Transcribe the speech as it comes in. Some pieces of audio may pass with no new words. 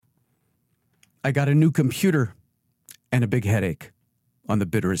I got a new computer and a big headache on the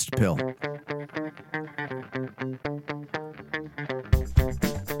bitterest pill.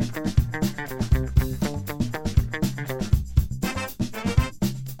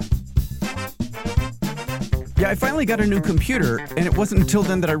 Yeah, I finally got a new computer, and it wasn't until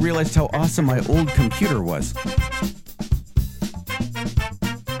then that I realized how awesome my old computer was.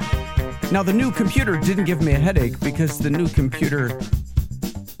 Now, the new computer didn't give me a headache because the new computer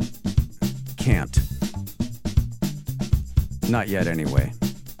can't. Not yet, anyway.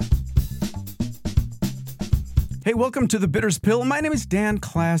 Hey, welcome to the Bitters Pill. My name is Dan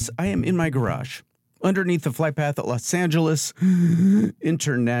Class. I am in my garage underneath the flight path at Los Angeles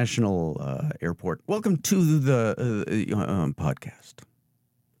International Airport. Welcome to the podcast.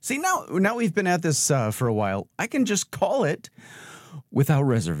 See, now we've been at this for a while. I can just call it without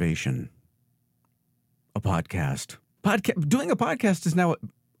reservation a podcast. Doing a podcast is now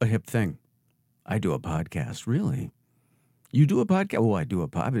a hip thing. I do a podcast, really. You do a podcast? Oh, I do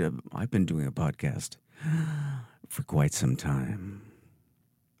I've been doing a podcast for quite some time.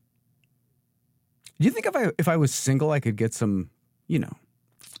 Do you think if I was single, I could get some,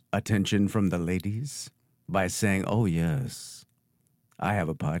 attention from the ladies by saying, oh, yes, I have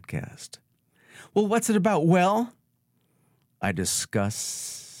a podcast? Well, what's it about? Well, I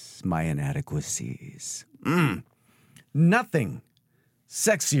discuss my inadequacies. Nothing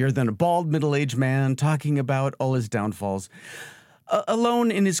sexier than a bald middle-aged man talking about all his downfalls.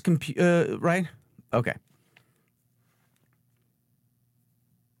 Alone in his computer, right? Okay.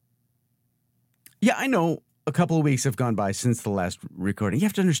 Yeah, I know a couple of weeks have gone by since the last recording. You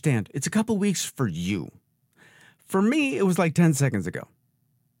have to understand, it's a couple of weeks for you. For me, it was like 10 seconds ago.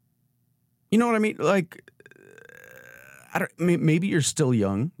 You know what I mean? Like, maybe you're still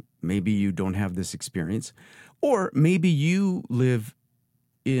young. Maybe you don't have this experience. Or maybe you live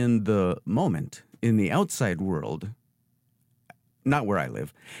in the moment, in the outside world, not where I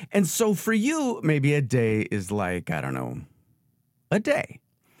live. And so for you, maybe a day is like, I don't know, a day.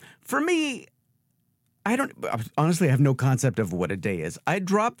 For me, I have no concept of what a day is. I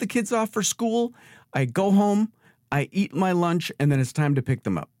drop the kids off for school, I go home, I eat my lunch, and then it's time to pick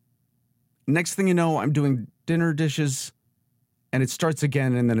them up. Next thing you know, I'm doing dinner dishes, and it starts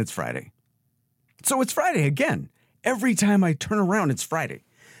again, and then it's Friday. So it's Friday again. Every time I turn around, it's Friday.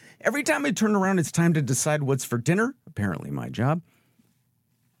 Every time I turn around, it's time to decide what's for dinner, apparently my job,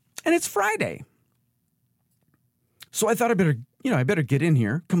 and it's Friday. So I thought I better get in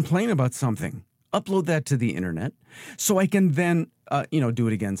here, complain about something. Upload that to the internet so I can then, do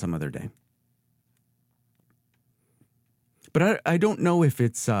it again some other day. But I don't know if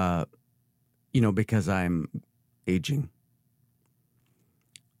it's, because I'm aging,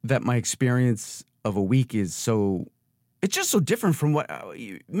 that my experience of a week is it's just so different from what,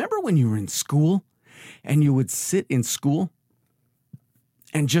 remember when you were in school and you would sit in school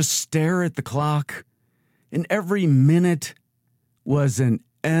and just stare at the clock and every minute was an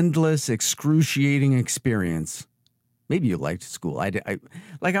endless, excruciating experience. Maybe you liked school.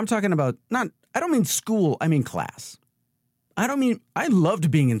 I'm talking about I don't mean school, I mean class. I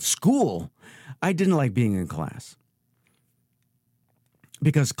loved being in school. I didn't like being in class.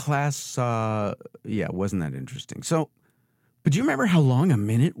 Because class, wasn't that interesting. So, but do you remember how long a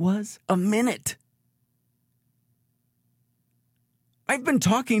minute was? A minute. I've been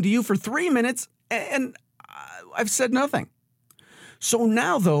talking to you for 3 minutes and I've said nothing. So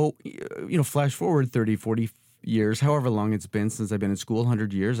now, though, flash forward 30, 40 years, however long it's been since I've been in school,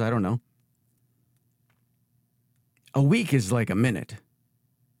 100 years, I don't know. A week is like a minute.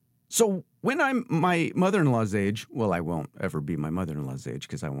 So when I'm my mother-in-law's age, well, I won't ever be my mother-in-law's age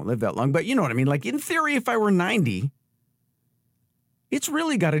because I won't live that long, but you know what I mean? Like, in theory, if I were 90, it's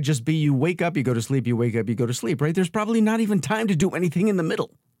really got to just be you wake up, you go to sleep, you wake up, you go to sleep, right? There's probably not even time to do anything in the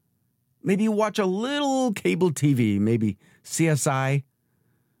middle. Maybe you watch a little cable TV, maybe CSI,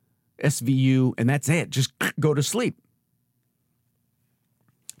 SVU, and that's it. Just go to sleep.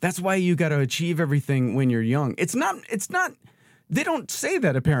 That's why you got to achieve everything when you're young. It's not, they don't say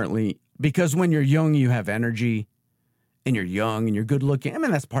that apparently, because when you're young, you have energy and you're young and you're good looking. I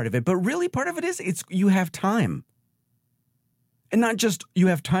mean, that's part of it. But really part of it is you have time. And not just you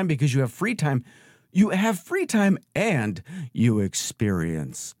have time because you have free time. You have free time and you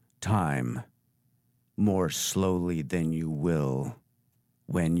experience time more slowly than you will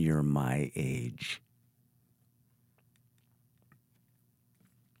when you're my age.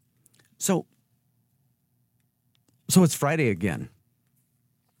 So it's Friday again.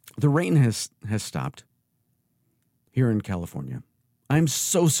 The rain has stopped here in California. I'm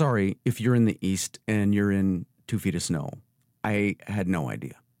so sorry if you're in the East and you're in 2 feet of snow. I had no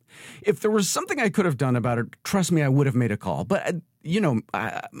idea. If there was something I could have done about it, trust me, I would have made a call. But,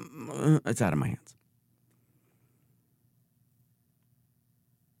 it's out of my hands.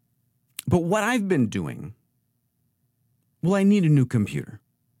 But what I've been doing, well, I need a new computer,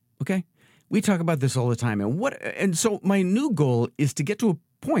 okay? We talk about this all the time. And so my new goal is to get to a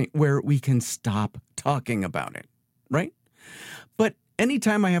point where we can stop talking about it, right? But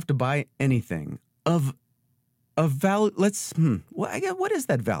anytime I have to buy anything of value, what is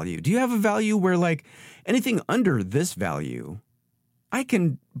that value? Do you have a value where, like, anything under this value, I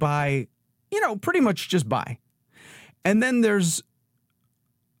can buy, pretty much just buy. And then there's,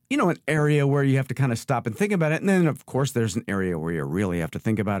 an area where you have to kind of stop and think about it. And then, of course, there's an area where you really have to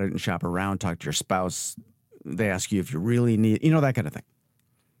think about it and shop around, talk to your spouse. They ask you if you really need, that kind of thing.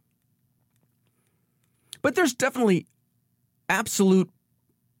 But there's definitely absolute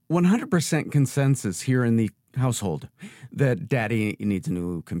 100% consensus here in the household that daddy needs a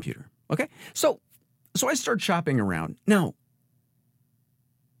new computer. Okay? So I start shopping around. Now,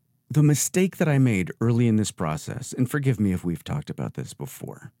 the mistake that I made early in this process, and forgive me if we've talked about this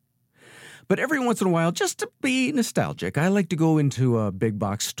before, but every once in a while, just to be nostalgic, I like to go into a big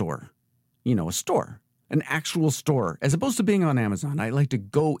box store. A store, an actual store, as opposed to being on Amazon. I like to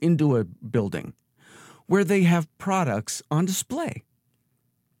go into a building where they have products on display.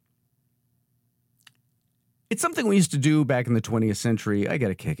 It's something we used to do back in the 20th century. I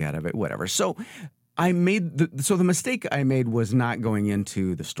get a kick out of it, whatever. So the mistake I made was not going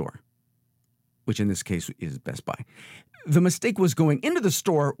into the store, which in this case is Best Buy. The mistake was going into the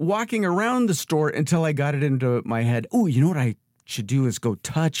store, walking around the store until I got it into my head. Oh, you know what I should do is go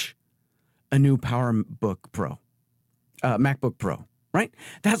touch a new MacBook Pro, right?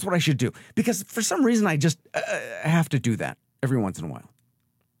 That's what I should do. Because for some reason, I just have to do that every once in a while.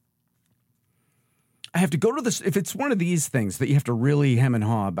 I have to go to this, if it's one of these things that you have to really hem and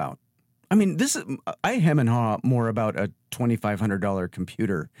haw about. I mean, I hem and haw more about a $2,500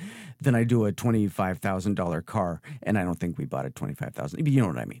 computer than I do a $25,000 car. And I don't think we bought a $25,000. You know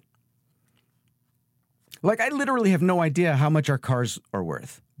what I mean? Like, I literally have no idea how much our cars are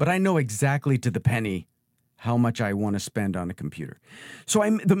worth, but I know exactly to the penny how much I want to spend on a computer. So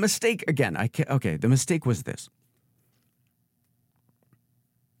the mistake was this.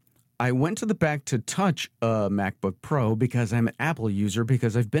 I went to the back to touch a MacBook Pro because I'm an Apple user,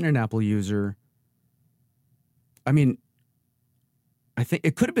 because I've been an Apple user. I mean, I think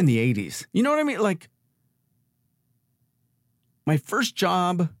it could have been the 80s. You know what I mean? Like, my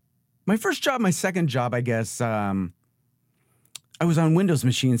second job, I guess, I was on Windows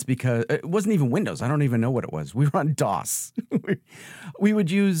machines because it wasn't even Windows. I don't even know what it was. We were on DOS. We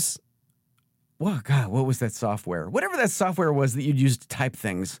would use, what was that software? Whatever that software was that you'd use to type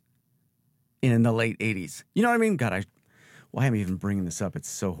things in the late 80s. You know what I mean? God, why am I even bringing this up? It's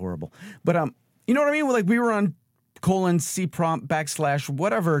so horrible. But, you know what I mean? Like, we were on ://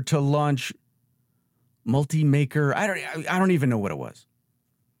 whatever to launch Multimaker. I don't even know what it was.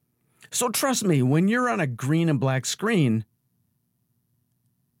 So trust me, when you're on a green and black screen,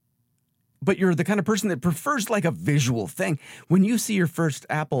 but you're the kind of person that prefers like a visual thing, when you see your first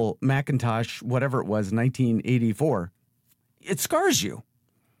Apple Macintosh, whatever it was, 1984, it scars you.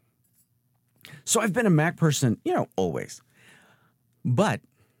 So I've been a Mac person, always. But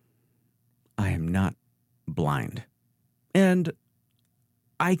I am not blind. And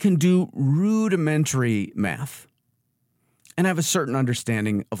I can do rudimentary math. And I have a certain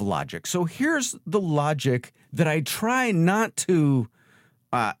understanding of logic. So here's the logic that I try not to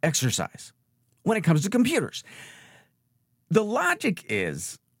exercise when it comes to computers. The logic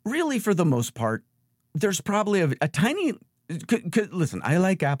is, really, for the most part, there's probably a tiny... Listen, I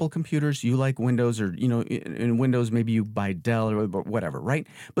like Apple computers. You like Windows, or, in Windows, maybe you buy Dell or whatever, right?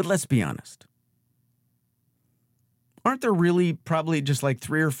 But let's be honest. Aren't there really probably just like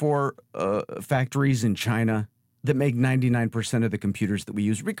 3 or 4 factories in China that make 99% of the computers that we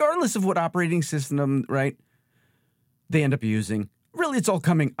use, regardless of what operating system, right, they end up using? Really, it's all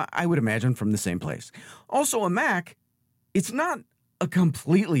coming, I would imagine, from the same place. Also, a Mac, it's not a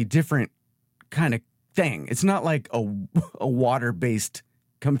completely different kind of thing. It's not like a water-based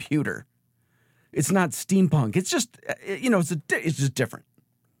computer. It's not steampunk. It's just, it's just different.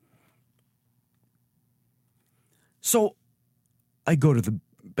 So I go to the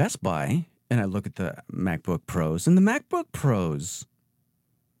Best Buy and I look at the MacBook Pros, and the MacBook Pros,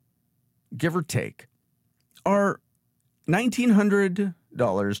 give or take, are $1,900,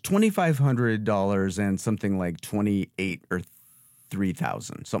 $2,500, and something like $28,000 or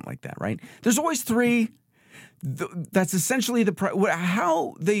 $3,000, something like that, right? There's always 3. That's essentially the price.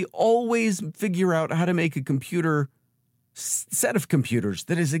 How they always figure out how to make a computer set of computers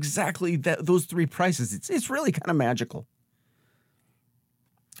that is exactly those three prices. It's really kind of magical.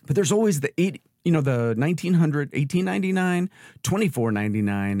 But there's always the 1900, $18.99,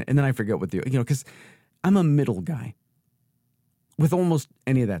 $24.99, and then I forget what because I'm a middle guy with almost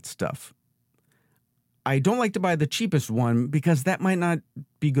any of that stuff. I don't like to buy the cheapest one because that might not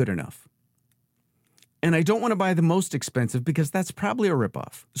be good enough. And I don't want to buy the most expensive because that's probably a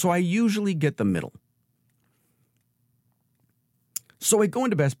ripoff. So I usually get the middle. So I go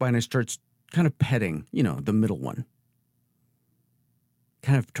into Best Buy and I start kind of petting, the middle one.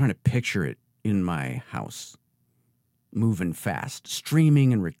 Kind of trying to picture it in my house. Moving fast,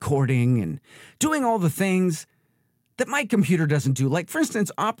 streaming and recording and doing all the things that my computer doesn't do. Like, for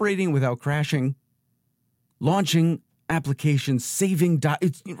instance, operating without crashing, launching applications, saving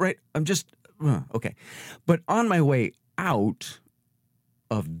it's right. I'm just okay. But on my way out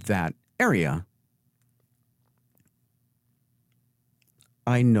of that area,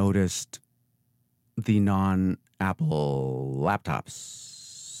 I noticed the non-Apple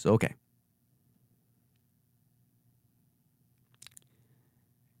laptops. Okay.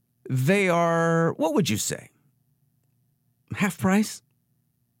 They are, what would you say? Half price?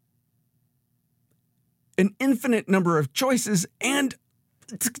 An infinite number of choices, and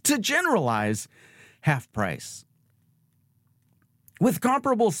to generalize, half price. With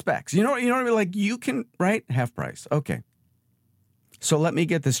comparable specs. You know what I mean? Like, you can, right? Half price. Okay. So let me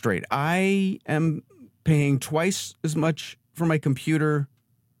get this straight. I am paying twice as much for my computer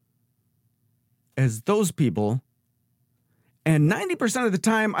as those people. And 90% of the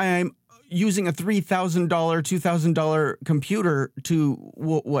time, I'm using a $3,000, $2,000 computer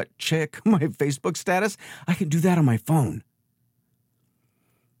to check my Facebook status. I can do that on my phone.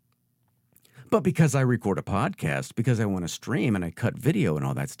 But because I record a podcast, because I want to stream and I cut video and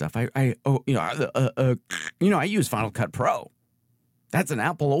all that stuff, I use Final Cut Pro. That's an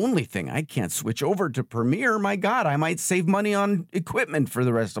Apple-only thing. I can't switch over to Premiere. My God, I might save money on equipment for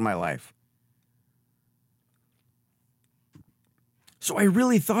the rest of my life. So I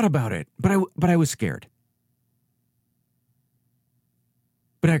really thought about it, but I was scared.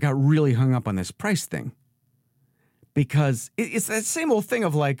 But I got really hung up on this price thing because it's that same old thing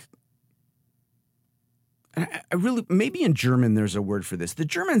of like, maybe in German there's a word for this. The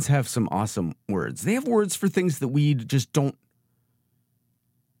Germans have some awesome words. They have words for things that we just don't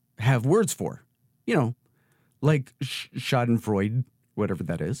have words for, like Schadenfreude, whatever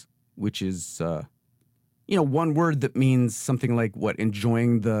that is, which is, one word that means something like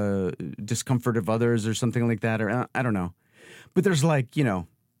enjoying the discomfort of others or something like that, or I don't know. But there's like, oh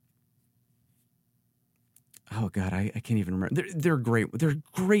God, I can't even remember. They're great. They're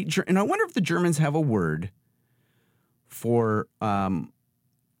great. And I wonder if the Germans have a word for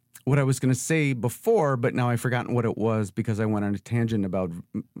what I was going to say before, but now I've forgotten what it was because I went on a tangent about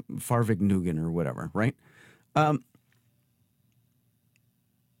Farvignugan or whatever, right? Oh,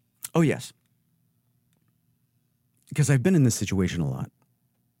 yes. Because I've been in this situation a lot.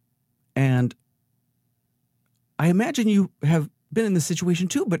 And I imagine you have been in this situation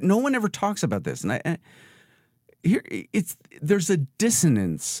too, but no one ever talks about this. And there's a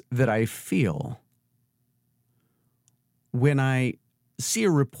dissonance that I feel when I see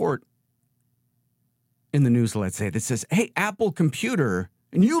a report in the news, let's say, that says, hey, Apple Computer,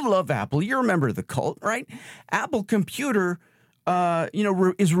 and you love Apple, you're a member of the cult, right? Apple Computer,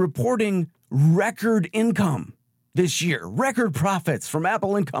 is reporting record income this year, record profits from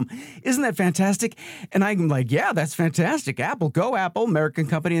Apple income. Isn't that fantastic? And I'm like, yeah, that's fantastic. Apple, go Apple, American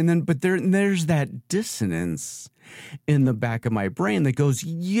company. But there's that dissonance in the back of my brain that goes,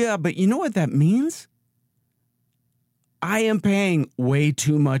 yeah, but you know what that means? I am paying way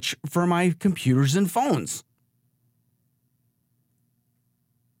too much for my computers and phones.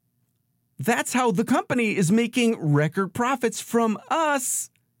 That's how the company is making record profits from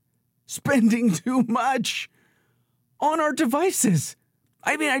us spending too much on our devices.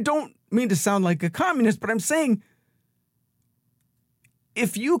 I mean, I don't mean to sound like a communist, but I'm saying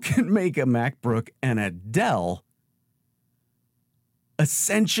if you can make a MacBook and a Dell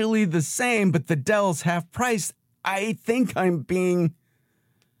essentially the same, but the Dell's half price, I think I'm being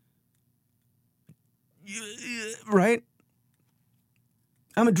right.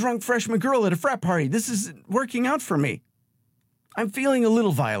 I'm a drunk freshman girl at a frat party. This isn't working out for me. I'm feeling a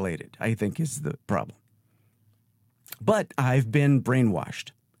little violated, I think is the problem. But I've been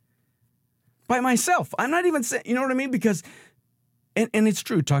brainwashed by myself. I'm not even saying, you know what I mean? Because, and it's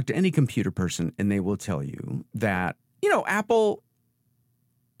true, talk to any computer person and they will tell you that, Apple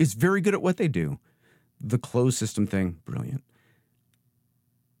is very good at what they do. The closed system thing, brilliant.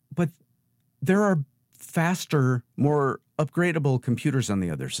 But there are faster, more upgradable computers on the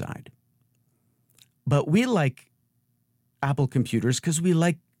other side. But we like Apple computers because we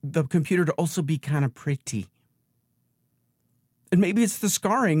like the computer to also be kind of pretty. And maybe it's the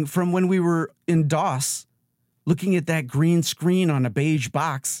scarring from when we were in DOS looking at that green screen on a beige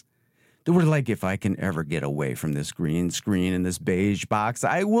box that we're like, if I can ever get away from this green screen and this beige box,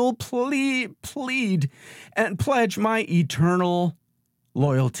 I will plead and pledge my eternal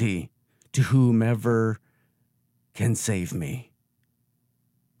loyalty to whomever can save me.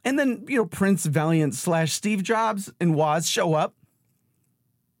 And then, Prince Valiant / Steve Jobs and Woz show up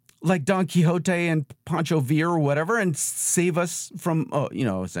like Don Quixote and Pancho Villa or whatever and save us from,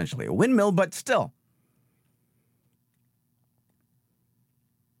 essentially a windmill, but still.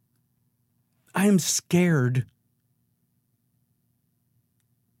 I am scared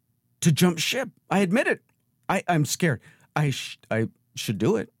to jump ship. I admit it. I'm scared. I should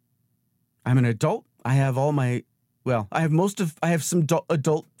do it. I'm an adult. I have I have some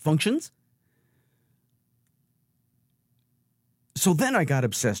adult functions. So then I got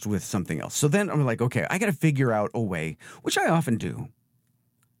obsessed with something else. So then I'm like, okay, I got to figure out a way, which I often do.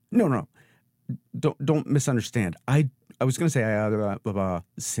 No. Don't misunderstand. I was going to say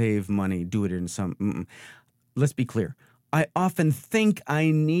save money, do it in some. Let's be clear. I often think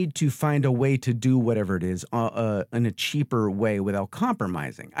I need to find a way to do whatever it is in a cheaper way without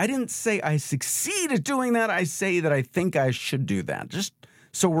compromising. I didn't say I succeed at doing that. I say that I think I should do that, just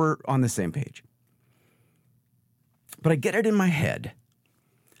so we're on the same page. But I get it in my head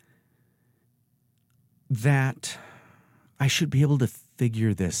that I should be able to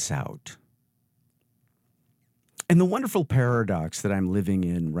figure this out. And the wonderful paradox that I'm living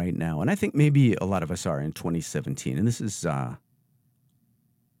in right now, and I think maybe a lot of us are in 2017, and this is, kind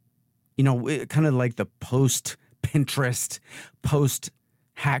of like the post-Pinterest,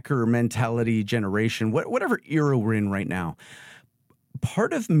 post-hacker mentality generation, whatever era we're in right now.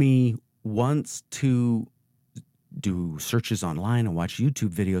 Part of me wants to do searches online and watch YouTube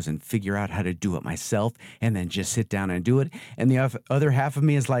videos and figure out how to do it myself and then just sit down and do it. And the other half of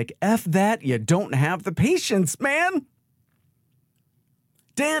me is like, F that, you don't have the patience, man.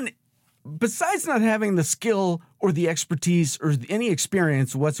 Dan, besides not having the skill or the expertise or any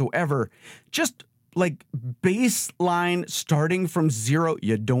experience whatsoever, just like baseline starting from zero,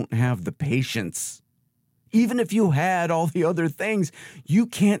 you don't have the patience. Even if you had all the other things, you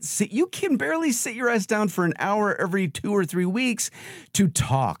can barely sit your ass down for an hour every 2 or 3 weeks to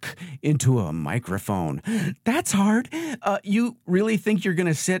talk into a microphone. That's hard. You really think you're going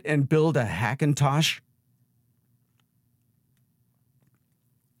to sit and build a Hackintosh?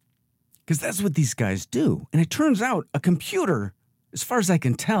 Because that's what these guys do. And it turns out a computer, as far as I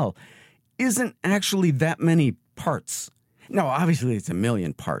can tell, isn't actually that many parts. No, obviously it's a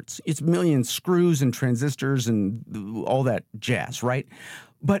million parts. It's a million screws and transistors and all that jazz, right?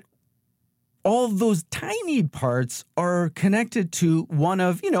 But all of those tiny parts are connected to one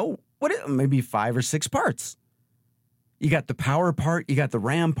of, maybe 5 or 6 parts. You got the power part, you got the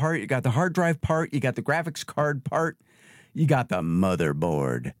RAM part, you got the hard drive part, you got the graphics card part, you got the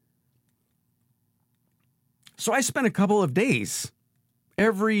motherboard. So I spent a couple of days,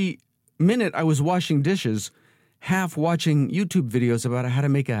 every minute I was washing dishes, half watching YouTube videos about how to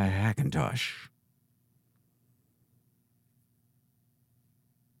make a Hackintosh.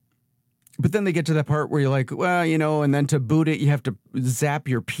 But then they get to that part where you're like, well, and then to boot it, you have to zap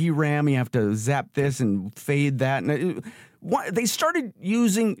your PRAM, you have to zap this and fade that. And they started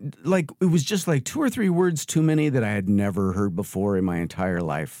using, it was just 2 or 3 words too many that I had never heard before in my entire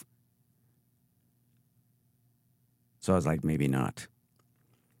life. So I was like, maybe not.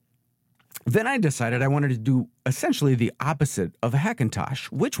 Then I decided I wanted to do essentially the opposite of a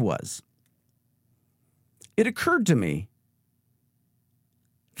Hackintosh, which was, it occurred to me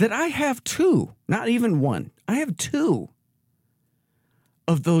that I have 2, not even 1, I have 2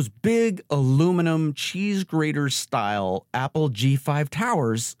 of those big aluminum cheese grater style Apple G5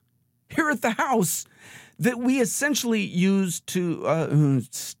 towers here at the house that we essentially use to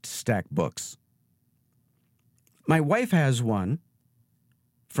stack books. My wife has one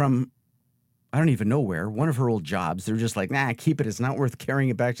from, I don't even know where, one of her old jobs. They're just like, nah, keep it. It's not worth carrying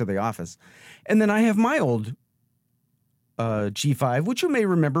it back to the office. And then I have my old G5, which you may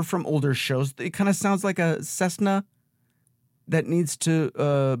remember from older shows. It kind of sounds like a Cessna that needs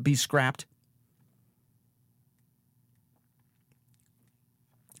to be scrapped.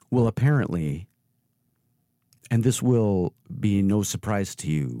 Well, apparently, and this will be no surprise to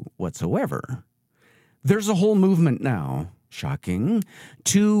you whatsoever, there's a whole movement now, shocking,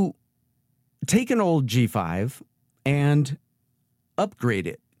 to take an old G5 and upgrade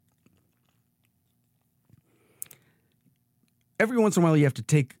it. every once in a while you have to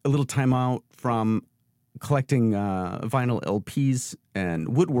take a little time out from collecting vinyl LPs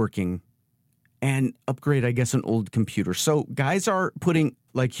and woodworking and upgrade, I guess, an old computer. So guys are putting,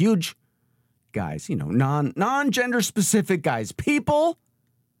 like, huge guys, you know, non-gender specific guys, people,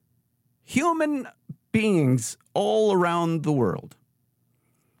 human beings all around the world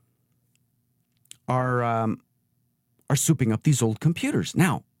are souping up these old computers.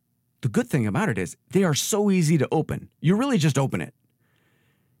 Now, the good thing about it is they are so easy to open. You really just open it.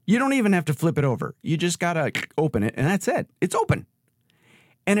 You don't even have to flip it over. You just got to open it, and that's it. It's open.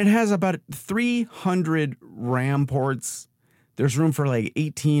 And it has about 300 RAM ports. There's room for like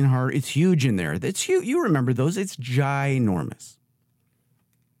 18 hard. It's huge in there. It's huge. You remember those. It's ginormous.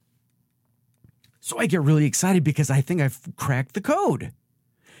 So I get really excited because I think I've cracked the code.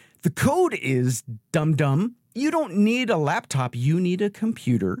 The code is dum-dum. You don't need a laptop. You need a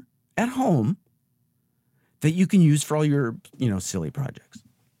computer at home that you can use for all your, silly projects.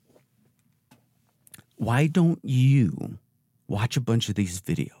 Why don't you watch a bunch of these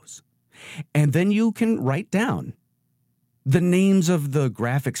videos? And then you can write down the names of the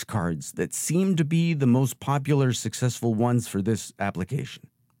graphics cards that seem to be the most popular, successful ones for this application.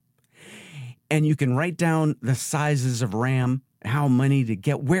 And you can write down the sizes of RAM, how many to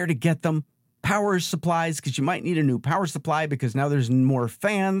get, where to get them, power supplies, because you might need a new power supply because now there's more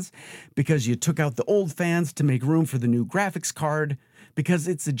fans, because you took out the old fans to make room for the new graphics card, because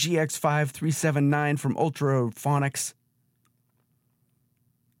it's a GX5 379 from Ultraphonics.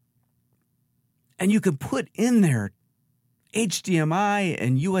 And you can put in there HDMI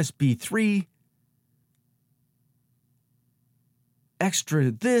and USB 3, extra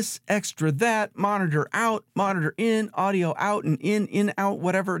this, extra that, monitor out, monitor in, audio out and in, out,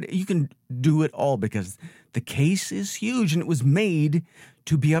 whatever. You can do it all because the case is huge and it was made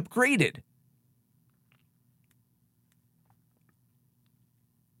to be upgraded.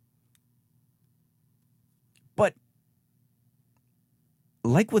 But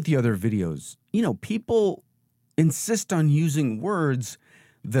like with the other videos, people insist on using words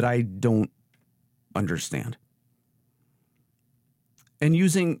that I don't understand. And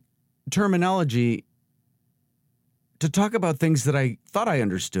using terminology to talk about things that I thought I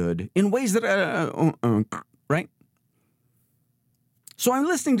understood in ways that, right? So I'm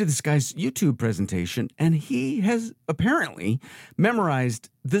listening to this guy's YouTube presentation, and he has apparently memorized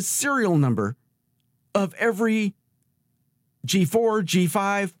the serial number of every G4,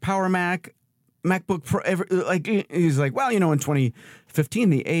 G5, Power Mac, MacBook Pro. He's like, well, in 2015,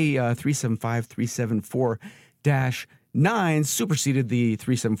 the A375, 374-9 superseded the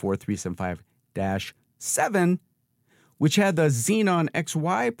 374, 375-7, which had the Xenon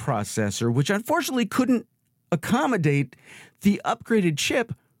XY processor, which unfortunately couldn't accommodate the upgraded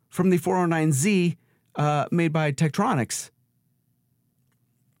chip from the 409Z made by Tektronix.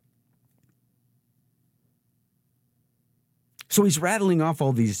 So he's rattling off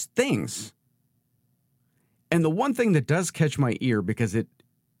all these things. And the one thing that does catch my ear, because it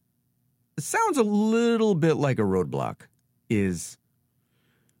sounds a little bit like a roadblock, is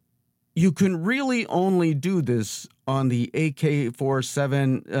you can really only do this on the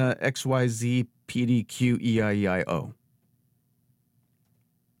AK47 XYZ PDQ EIEIO.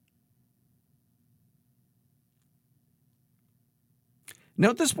 Now,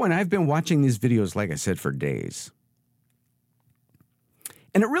 at this point, I've been watching these videos, like I said, for days.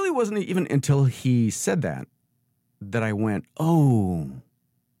 And it really wasn't even until he said that I went, oh,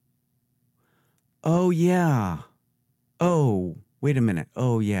 yeah. Oh, wait a minute.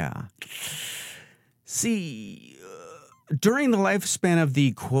 Oh, yeah. See, during the lifespan of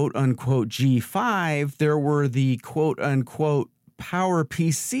the quote-unquote G5, there were the quote-unquote Power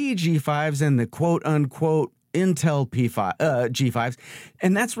PC G5s and the quote-unquote Intel G5s.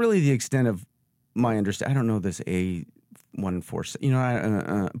 And that's really the extent of my understanding. I don't know this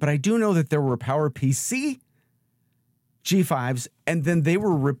A147, but I do know that there were Power PC G5s, and then they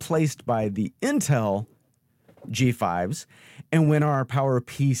were replaced by the Intel G5s. And when our Power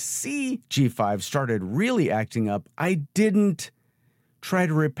PC G5 started really acting up, I didn't try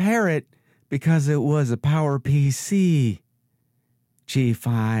to repair it because it was a Power PC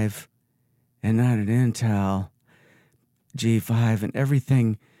G5 and not an Intel G5, and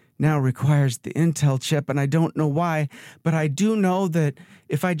everything now requires the Intel chip, and I don't know why, but I do know that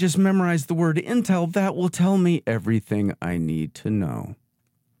if I just memorize the word Intel, that will tell me everything I need to know.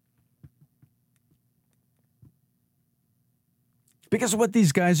 Because what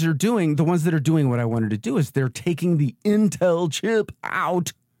these guys are doing, the ones that are doing what I wanted to do, is they're taking the Intel chip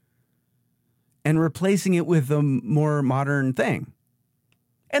out and replacing it with a more modern thing.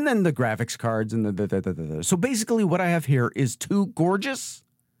 And then the graphics cards and the. So basically what I have here is two gorgeous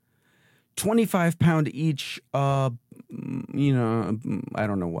 25-pound each, I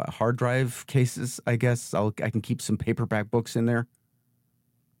don't know what, hard drive cases, I guess. I can keep some paperback books in there.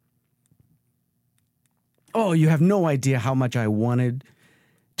 Oh, you have no idea how much I wanted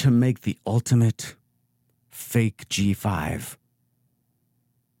to make the ultimate fake G5.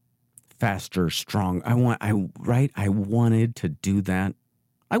 Faster, strong. I wanted to do that.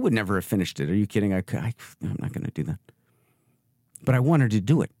 I would never have finished it. Are you kidding? I'm not going to do that. But I wanted to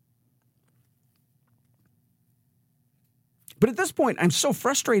do it. But at this point, I'm so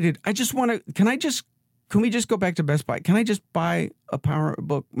frustrated. I just want to, can we just go back to Best Buy? Can I just buy a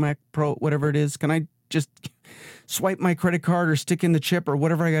PowerBook Mac Pro, whatever it is? Can I just swipe my credit card or stick in the chip or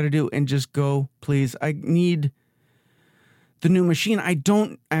whatever I got to do and just go, please? I need the new machine. I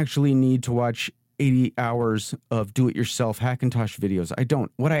don't actually need to watch 80 hours of do-it-yourself Hackintosh videos. I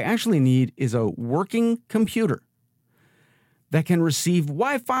don't. What I actually need is a working computer that can receive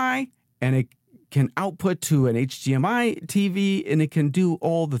Wi-Fi and it can output to an HDMI TV, and it can do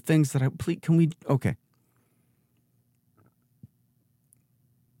all the things that okay.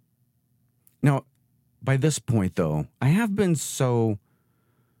 Now, by this point, though, I have been so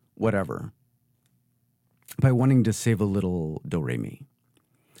whatever by wanting to save a little do-re-mi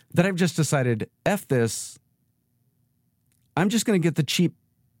that I've just decided, F this, I'm just going to get the cheap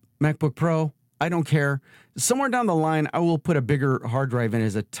MacBook Pro. I don't care. Somewhere down the line, I will put a bigger hard drive in. It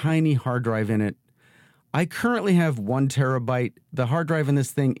has a tiny hard drive in it. I currently have 1 terabyte. The hard drive in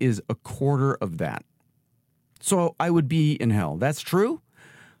this thing is a quarter of that. So I would be in hell. That's true.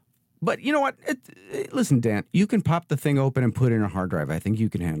 But you know what? Listen, Dan, you can pop the thing open and put in a hard drive. I think you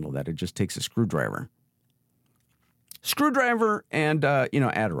can handle that. It just takes a screwdriver. And,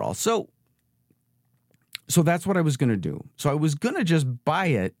 Adderall. So that's what I was going to do. So I was going to just buy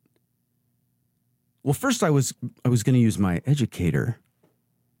it. Well, first I was going to use my educator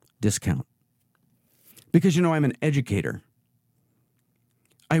discount because, I'm an educator.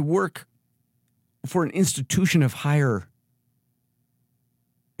 I work for an institution of higher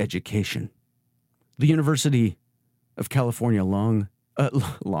education, the University of California, Long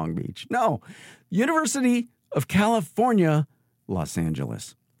Beach. No, University of California, Los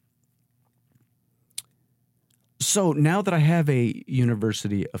Angeles. So now that I have a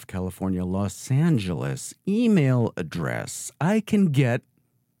University of California, Los Angeles email address, I can get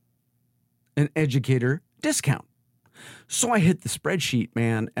an educator discount. So I hit the spreadsheet,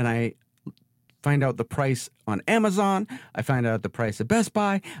 man, and I find out the price on Amazon. I find out the price at Best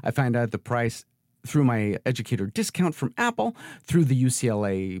Buy. I find out the price through my educator discount from Apple, through the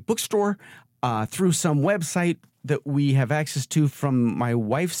UCLA bookstore, through some website that we have access to from my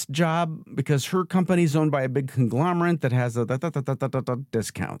wife's job because her company is owned by a big conglomerate that has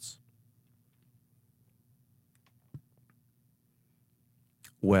discounts.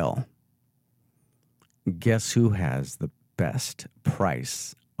 Well, guess who has the best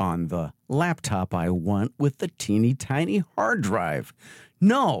price on the laptop I want with the teeny tiny hard drive?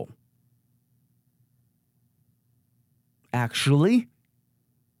 No. Actually,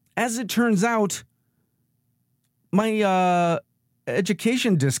 as it turns out, my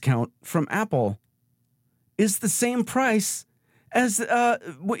education discount from Apple is the same price as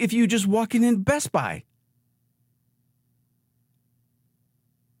if you just walk in Best Buy.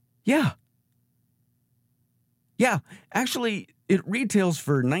 Yeah. Yeah, actually, it retails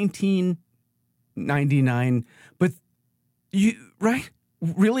for $19.99, but right?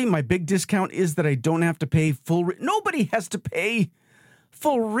 Really, my big discount is that I don't have to pay full. Nobody has to pay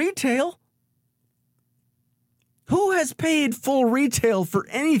full retail. Who has paid full retail for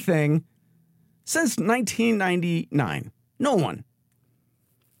anything since 1999? No one.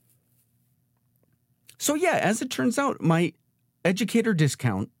 So yeah, as it turns out, my educator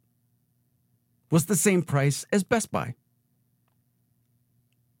discount was the same price as Best Buy.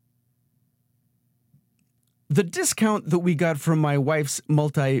 The discount that we got from my wife's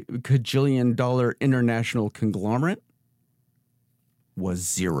multi-cajillion dollar international conglomerate was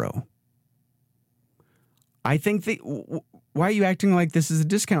zero. I think why are you acting like this is a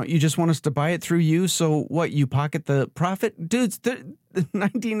discount? You just want us to buy it through you, so what, you pocket the profit? Dudes, the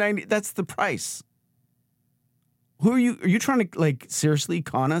 $19.90, that's the price. Who are you? Are you trying to, seriously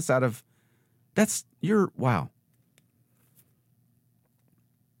con us out of... wow.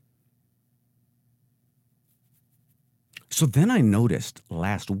 So then I noticed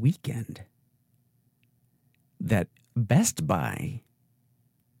last weekend that Best Buy,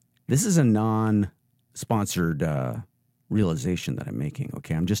 this is a non-sponsored realization that I'm making,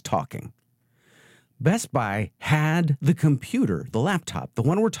 okay? I'm just talking. Best Buy had the computer, the laptop, the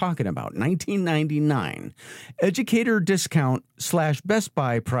one we're talking about, $19.99. Educator discount / Best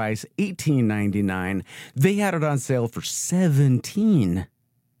Buy price, $18.99. They had it on sale for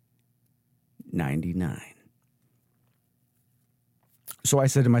 $17.99. So I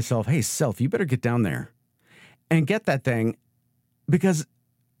said to myself, hey, self, you better get down there and get that thing, because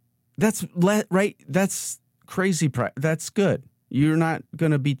that's right. That's crazy price. That's good. You're not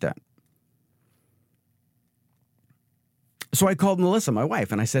going to beat that. So I called Melissa, my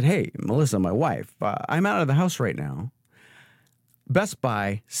wife, and I said, hey, Melissa, my wife, I'm out of the house right now. Best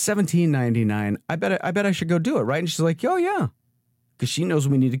Buy, $17.99. I bet I should go do it, right? And she's like, oh, yeah, because she knows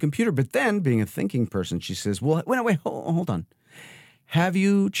we need a computer. But then, being a thinking person, she says, well, wait, hold on. Have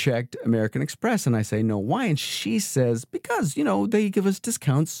you checked American Express? And I say, no, why? And she says, because, they give us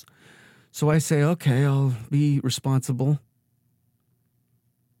discounts. So I say, okay, I'll be responsible.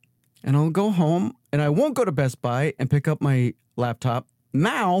 And I'll go home, and I won't go to Best Buy and pick up my laptop.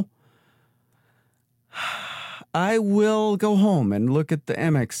 Now, I will go home and look at the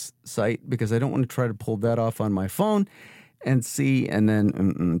Amex site, because I don't want to try to pull that off on my phone and see. And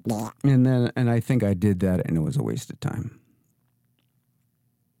then I think I did that, and it was a waste of time.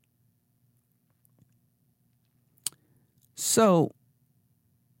 So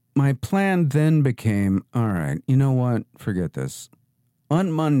my plan then became, all right, you know what? Forget this.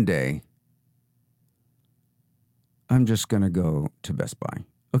 On Monday, I'm just going to go to Best Buy.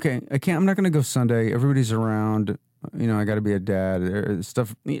 Okay, I'm not going to go Sunday. Everybody's around. I got to be a dad.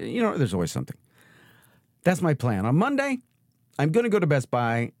 Stuff, there's always something. That's my plan. On Monday, I'm going to go to Best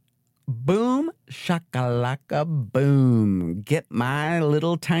Buy. Boom, shakalaka, boom. Get my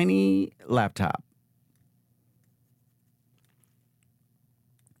little tiny laptop.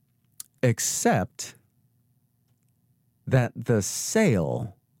 Except that the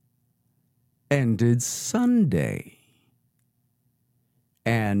sale ended Sunday.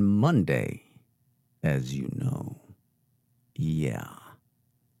 And Monday, as you know. Yeah,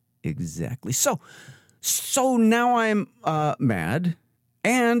 exactly. So now I'm mad,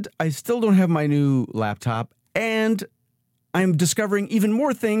 and I still don't have my new laptop, and I'm discovering even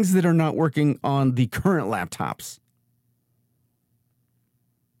more things that are not working on the current laptops.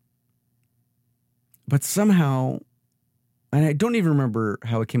 But somehow, and I don't even remember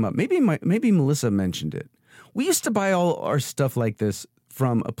how it came up. Maybe Melissa mentioned it. We used to buy all our stuff like this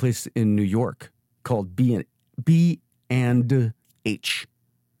from a place in New York called B&H.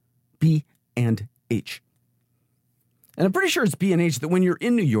 B&H. And I'm pretty sure it's B&H that when you're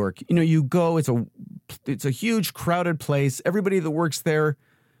in New York, you go, it's a huge crowded place. Everybody that works there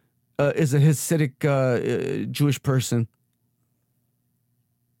is a Hasidic Jewish person.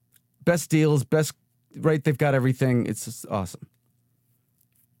 Best deals, right? They've got everything. It's just awesome.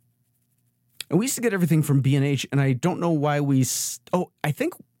 And we used to get everything from B&H, and I don't know why I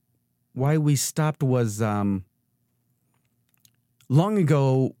think why we stopped was long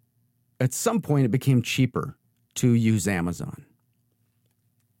ago, at some point, it became cheaper to use Amazon.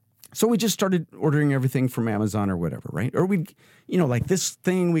 So we just started ordering everything from Amazon or whatever, right? Or we, like this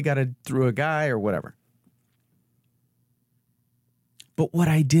thing, we got it through a guy or whatever. But what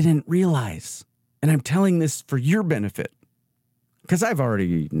I didn't realize, and I'm telling this for your benefit, because I've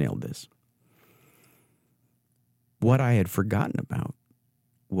already nailed this. What I had forgotten about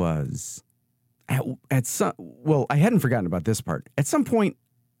was I hadn't forgotten about this part. At some point,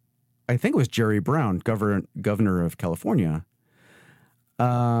 I think it was Jerry Brown, governor of California,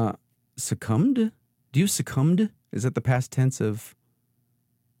 succumbed. Do you succumbed? Is that the past tense of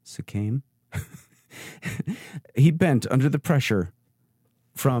succumb? He bent under the pressure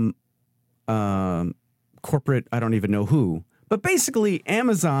from corporate, I don't even know who, but basically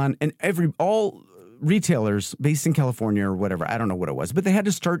Amazon and all retailers based in California or whatever, I don't know what it was, but they had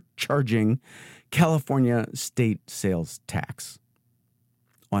to start charging California state sales tax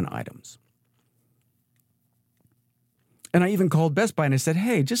on items. And I even called Best Buy and I said,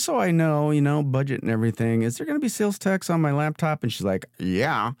 hey, just so I know, budget and everything, is there going to be sales tax on my laptop? And she's like,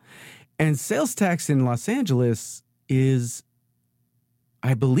 yeah. And sales tax in Los Angeles is,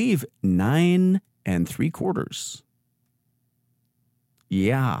 I believe, 9 3/4.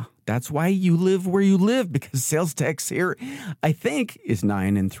 Yeah, that's why you live where you live, because sales tax here, I think, is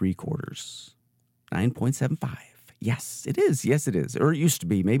 9 3/4. 9.75. Yes, it is. Yes, it is. Or it used to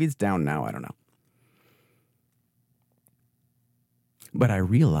be. Maybe it's down now. I don't know. But I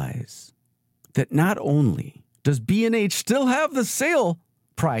realize that not only does B&H still have the sale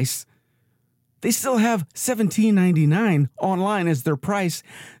price, they still have $17.99 online as their price.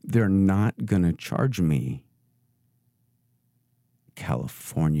 They're not going to charge me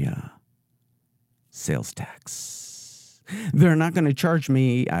California sales tax. They're not going to charge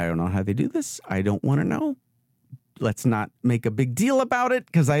me. I don't know how they do this. I don't want to know. Let's not make a big deal about it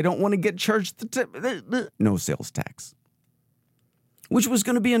because I don't want to get charged no sales tax. Which was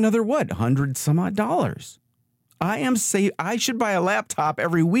going to be another, what, $100 some odd. I should buy a laptop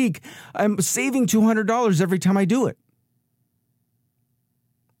every week. I'm saving $200 every time I do it.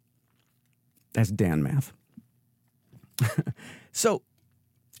 That's Dan math. So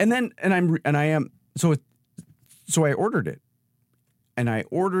I ordered it. And I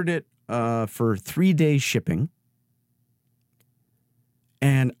ordered it for 3-day shipping.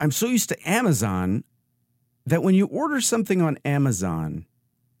 And I'm so used to Amazon that when you order something on Amazon,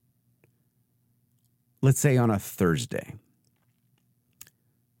 let's say on a Thursday,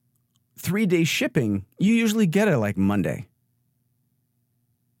 3-day shipping, you usually get it like Monday,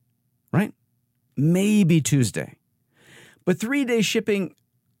 right? Maybe Tuesday. But 3-day shipping,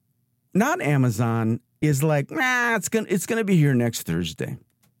 not Amazon, is like, it's gonna be here next Thursday.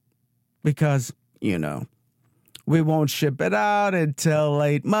 Because, we won't ship it out until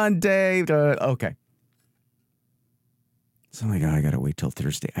late Monday. Okay. So I'm like, I got to wait till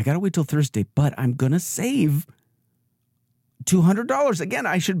Thursday. But I'm going to save $200. Again,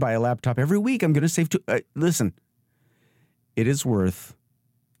 I should buy a laptop every week. I'm going to save listen, it is worth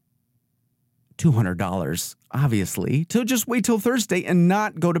 $200, obviously, to just wait till Thursday and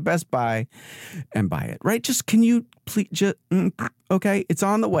not go to Best Buy and buy it, right? Can you please okay, it's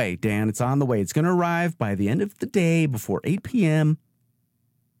on the way, Dan. It's on the way. It's going to arrive by the end of the day before 8 p.m.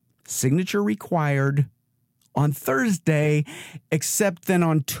 Signature required on Thursday, except then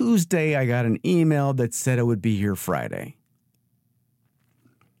on Tuesday, I got an email that said it would be here Friday,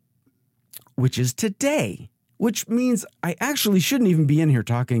 which is today. Which means I actually shouldn't even be in here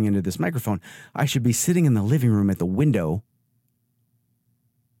talking into this microphone. I should be sitting in the living room at the window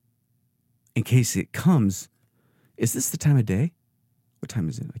in case it comes. Is this the time of day? What time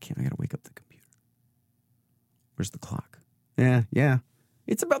is it? I got to wake up the computer. Where's the clock? Yeah.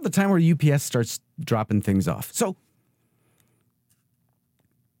 It's about the time where UPS starts dropping things off. So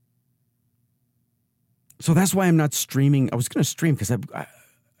that's why I'm not streaming. I was going to stream because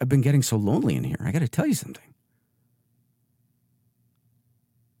I've been getting so lonely in here. I got to tell you something.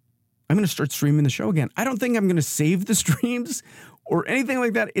 I'm going to start streaming the show again. I don't think I'm going to save the streams or anything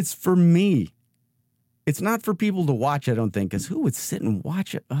like that. It's for me. It's not for people to watch, I don't think, because who would sit and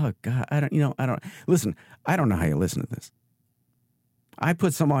watch it? Oh, God. Listen, I don't know how you listen to this. I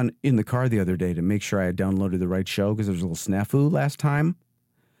put someone in the car the other day to make sure I had downloaded the right show because there was a little snafu last time.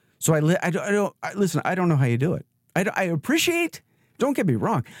 So I don't know how you do it. I appreciate, don't get me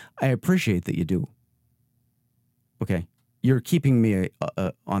wrong, I appreciate that you do. Okay. You're keeping me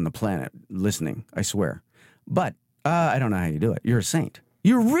on the planet listening, I swear. But I don't know how you do it. You're a saint.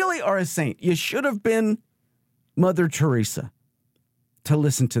 You really are a saint. You should have been Mother Teresa to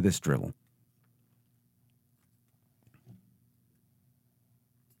listen to this drivel.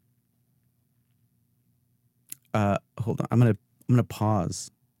 Hold on. I'm gonna pause.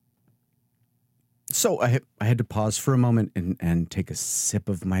 So I had to pause for a moment and take a sip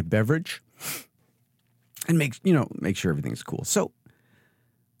of my beverage. And make sure everything's cool. So,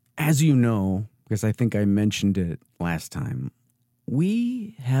 as you know, because I think I mentioned it last time,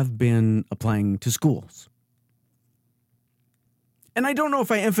 we have been applying to schools. And I don't know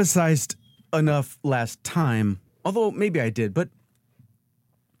if I emphasized enough last time, although maybe I did, but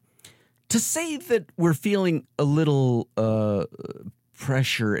to say that we're feeling a little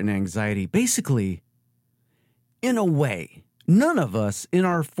pressure and anxiety, basically, in a way, none of us in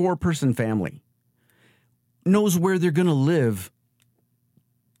our 4-person family knows where they're going to live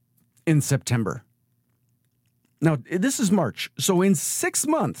in September. Now, this is March. So in 6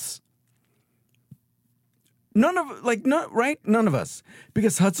 months, none of us,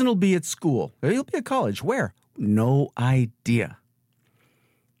 because Hudson will be at school. He'll be at college. Where? No idea.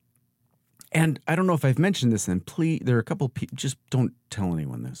 And I don't know if I've mentioned this, and please, there are a couple of people, just don't tell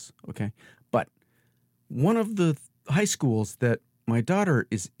anyone this, okay? But one of the high schools that my daughter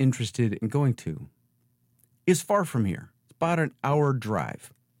is interested in going to is far from here. It's about an hour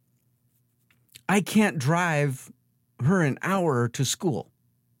drive. I can't drive her an hour to school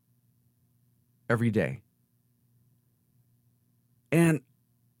every day. And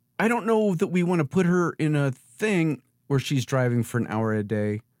I don't know that we want to put her in a thing where she's driving for an hour a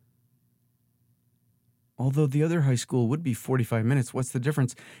day. Although the other high school would be 45 minutes. What's the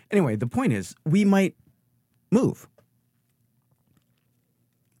difference? Anyway, the point is, we might move.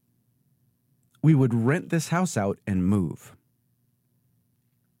 We would rent this house out and move.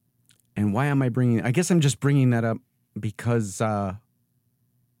 And why am I I guess I'm just bringing that up because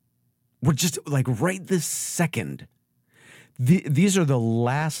We're just like right this second. This is the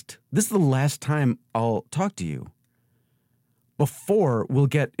last time I'll talk to you before we'll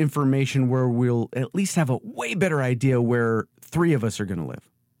get information where we'll at least have a way better idea where three of us are going to live.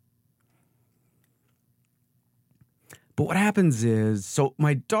 But what happens is, so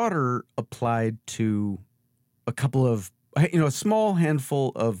my daughter applied to a small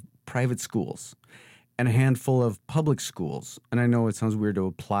handful of private schools and a handful of public schools. And I know it sounds weird to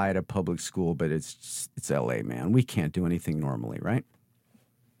apply to public school, but it's LA, man. We can't do anything normally, right?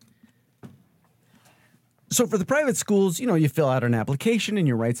 So for the private schools, you fill out an application and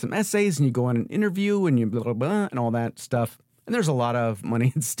you write some essays and you go on an interview and you blah, blah, blah, and all that stuff. And there's a lot of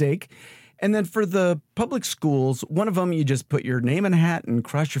money at stake. And then for the public schools, one of them, you just put your name in a hat and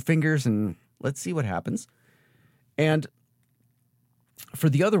cross your fingers and let's see what happens. And for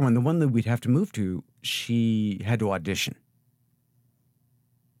the other one, the one that we'd have to move to, she had to audition.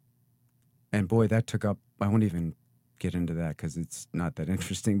 And boy, that took up, I won't even get into that because it's not that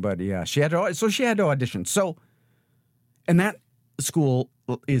interesting. But yeah, she had to audition. So, and that school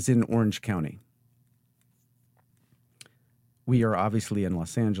is in Orange County. We are obviously in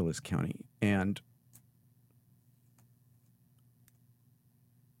Los Angeles County. And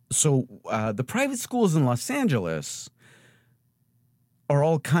so the private schools in Los Angeles are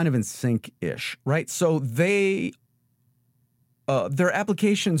all kind of in sync-ish, right? So their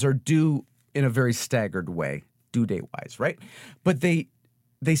applications are due in a very staggered way, due date-wise, right? But they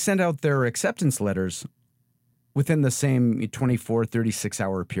send out their acceptance letters within the same 24,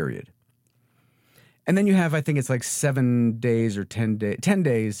 36-hour period. And then you have, I think it's like 7 days or 10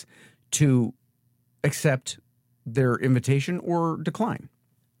 days to accept their invitation or decline.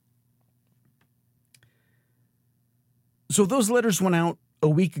 So those letters went out a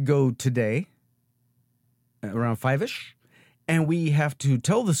week ago today, around 5-ish, and we have to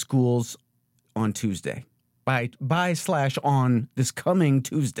tell the schools on Tuesday, on this coming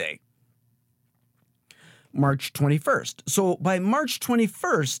Tuesday, March 21st. So by March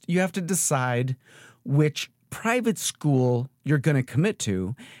 21st, you have to decide which private school you're going to commit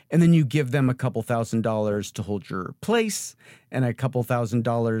to, and then you give them a couple $1,000s to hold your place and a couple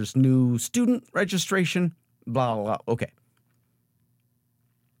 $1,000 new student registration, blah, blah, blah. Okay.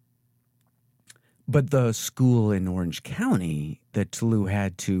 But the school in Orange County that Tulu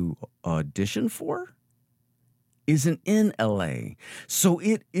had to audition for isn't in LA. So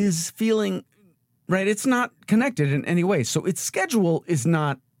it is feeling, right, it's not connected in any way. So its schedule is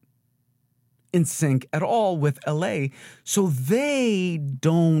not in sync at all with LA. So they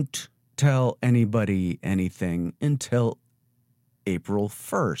don't tell anybody anything until April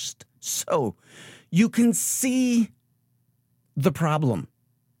 1st. So you can see the problem.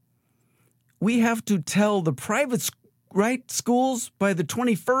 We have to tell the private schools by the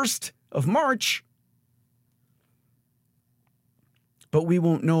 21st of March, but we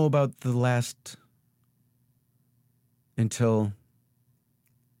won't know about the last until,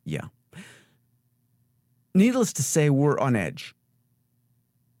 yeah. Needless to say, we're on edge.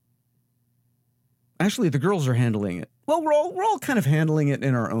 Actually, the girls are handling it. Well, we're all kind of handling it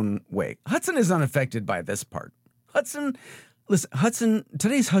in our own way. Hudson is unaffected by this part.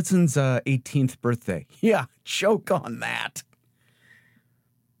 Today's Hudson's 18th birthday. Yeah, choke on that.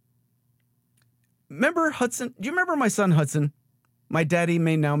 Remember Hudson? Do you remember my son Hudson? My daddy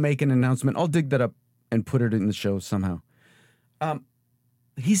may now make an announcement. I'll dig that up and put it in the show somehow.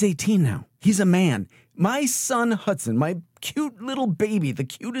 He's 18 now. He's a man. My son Hudson, my cute little baby, the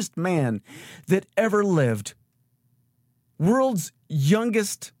cutest man that ever lived. World's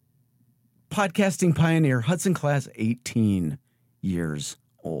youngest podcasting pioneer, Hudson class 18 years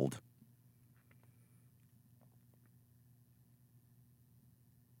old.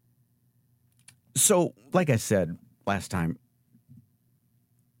 So, like I said last time,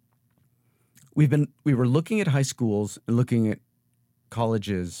 we were looking at high schools and looking at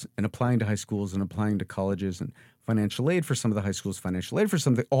colleges and applying to high schools and applying to colleges and financial aid for some of the high schools, financial aid for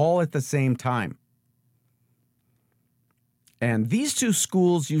something, all at the same time. And these two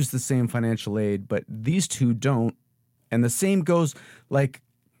schools use the same financial aid, but these two don't. And the same goes, like,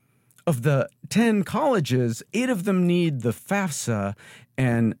 of the 10 colleges, 8 of them need the FAFSA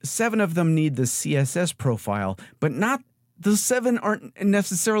and 7 of them need the CSS profile, but not the 7 aren't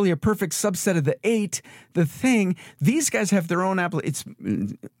necessarily a perfect subset of the 8. The thing, these guys have their own it's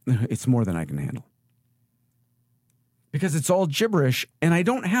more than I can handle. Because it's all gibberish, and I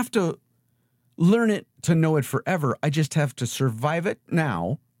don't have to learn it to know it forever. I just have to survive it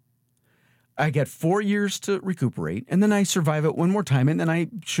now. I get 4 years to recuperate, and then I survive it one more time, and then I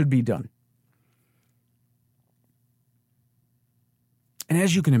should be done. And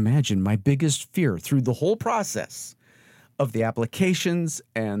as you can imagine, my biggest fear through the whole process of the applications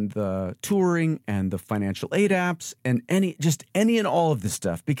and the touring and the financial aid apps and any and all of this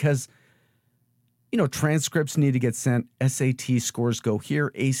stuff, because, transcripts need to get sent. SAT scores go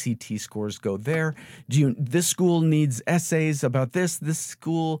here. ACT scores go there. This school needs essays about this. This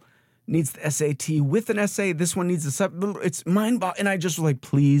school needs the SAT with an essay. This one needs it's mind-boggling. And I just was like,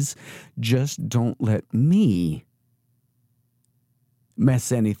 please just don't let me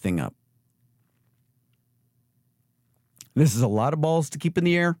mess anything up. This is a lot of balls to keep in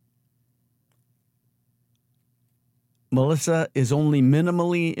the air. Melissa is only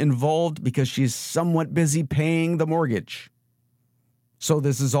minimally involved because she's somewhat busy paying the mortgage. So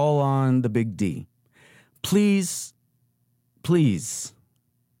this is all on the big D. Please, please,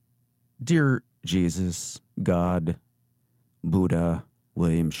 dear Jesus, God, Buddha,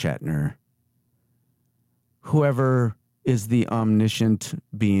 William Shatner, whoever is the omniscient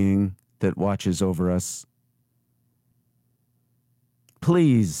being that watches over us,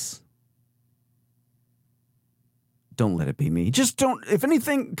 please don't let it be me. Just don't, if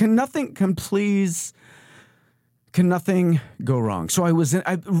anything, can nothing go wrong? So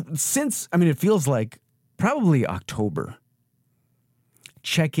it feels like probably October,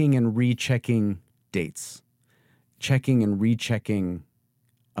 checking and rechecking dates, checking and rechecking,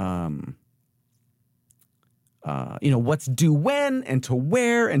 what's due when and to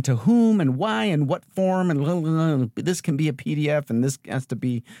where and to whom and why and what form and this can be a PDF and this has to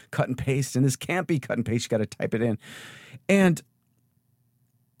be cut and paste and this can't be cut and paste. You got to type it in. And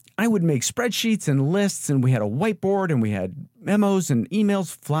I would make spreadsheets and lists, and we had a whiteboard and we had memos and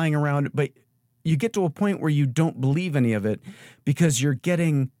emails flying around. But you get to a point where you don't believe any of it because you're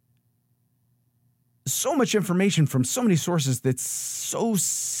getting so much information from so many sources that's so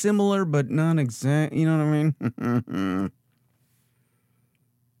similar but not exact. You know what I mean?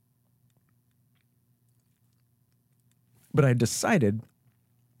 But I decided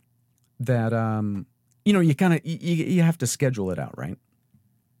that you have to schedule it out, right?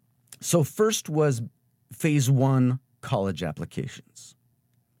 So first was phase 1 college applications.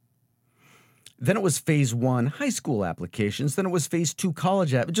 Then it was phase 1 high school applications. Then it was phase 2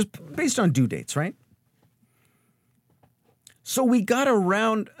 college just based on due dates, right? So we got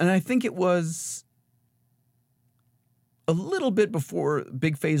around, and I think it was a little bit before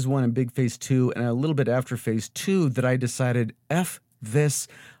big phase 1 and big phase 2 and a little bit after phase 2 that I decided, F this,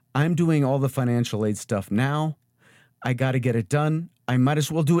 I'm doing all the financial aid stuff now. I got to get it done. I might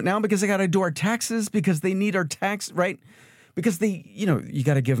as well do it now because I got to do our taxes because they need our tax, right? Because you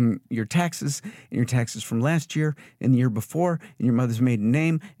got to give them your taxes and your taxes from last year and the year before and your mother's maiden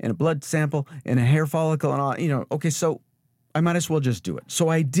name and a blood sample and a hair follicle and all, okay, so I might as well just do it. So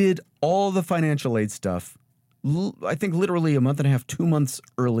I did all the financial aid stuff, I think literally a month and a half, 2 months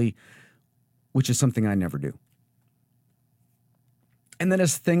early, which is something I never do. And then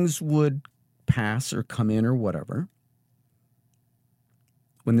as things would pass or come in or whatever,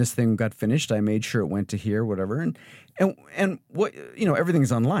 when this thing got finished, I made sure it went to here, whatever. And what,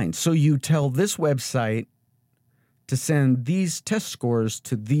 everything's online. So you tell this website to send these test scores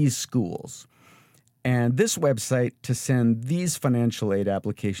to these schools. And this website to send these financial aid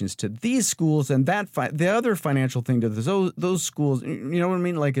applications to these schools, and the other financial thing to those schools. You know what I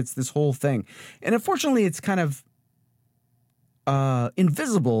mean? Like it's this whole thing. And unfortunately, it's kind of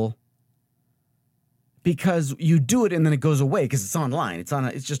invisible because you do it and then it goes away because it's online.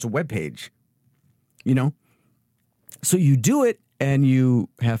 It's just a web page, So you do it and you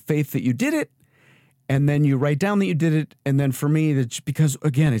have faith that you did it, and then you write down that you did it. And then for me, that's because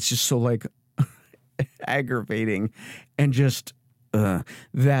again, it's just so like aggravating and just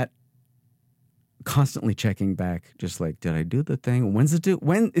that constantly checking back, just like, did I do the thing? When's it due?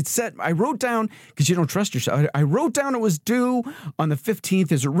 When it's set, I wrote down, because you don't trust yourself. I wrote down it was due on the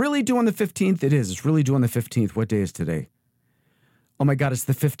 15th. Is it really due on the 15th? It is. It's really due on the 15th. What day is today? Oh my God, it's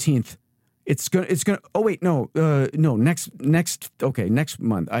the 15th. It's gonna. Oh wait, no. Next. Okay, next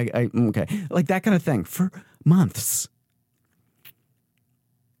month. Okay, like that kind of thing for months.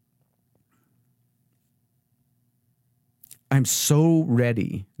 I'm so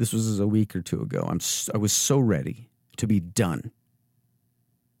ready. This was a week or two ago. I was so ready to be done.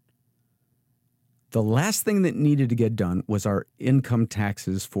 The last thing that needed to get done was our income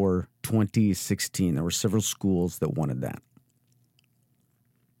taxes for 2016. There were several schools that wanted that.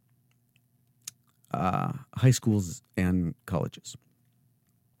 High schools and colleges.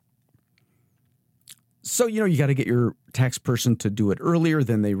 So, you got to get your tax person to do it earlier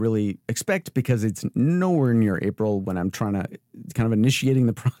than they really expect because it's nowhere near April when I'm trying to kind of initiating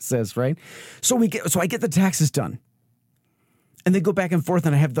the process, right? So I get the taxes done. And they go back and forth,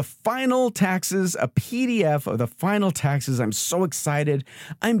 and I have the final taxes, a PDF of the final taxes. I'm so excited.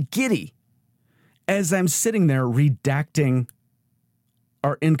 I'm giddy as I'm sitting there redacting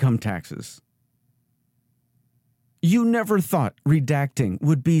our income taxes. You never thought redacting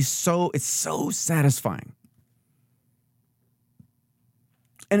would be it's so satisfying.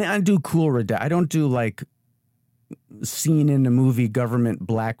 And I do cool redact. I don't do like scene in a movie government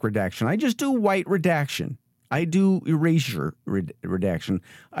black redaction. I just do white redaction. I do erasure redaction.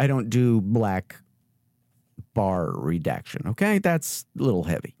 I don't do black bar redaction. Okay, that's a little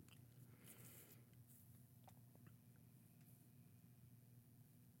heavy.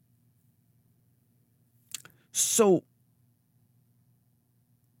 So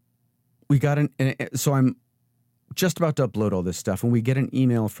so I'm just about to upload all this stuff, and we get an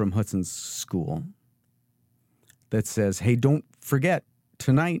email from Hudson's school that says, hey, don't forget,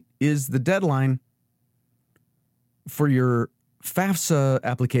 tonight is the deadline for your FAFSA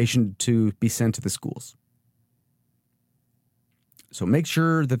application to be sent to the schools. So make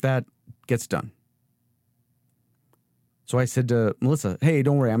sure that gets done. So I said to Melissa, hey,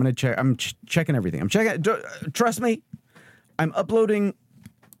 don't worry, I'm going to check. I'm checking everything. Trust me, I'm uploading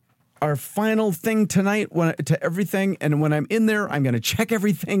our final thing tonight to everything. And when I'm in there, I'm going to check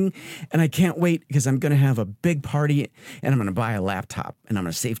everything. And I can't wait because I'm going to have a big party and I'm going to buy a laptop and I'm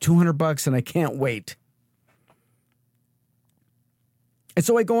going to save $200 and I can't wait. And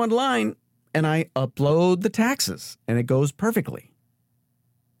so I go online and I upload the taxes and it goes perfectly.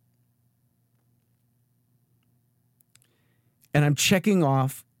 And I'm checking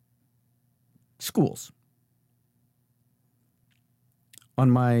off schools on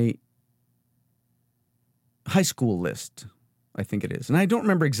my high school list, I think it is. And I don't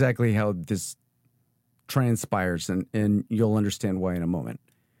remember exactly how this transpires, and you'll understand why in a moment.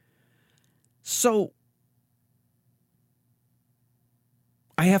 So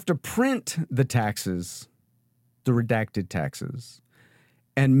I have to print the taxes, the redacted taxes,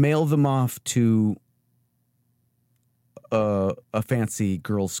 and mail them off to a fancy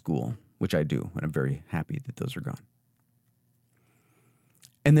girls' school, which I do, and I'm very happy that those are gone.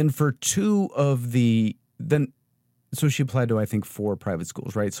 And then for so she applied to, I think, 4 private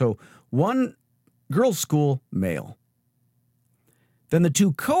schools, right? So 1 girls' school, mail. Then the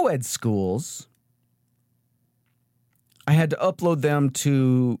 2 co-ed schools, I had to upload them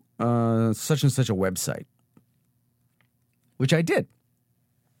to such and such a website, which I did.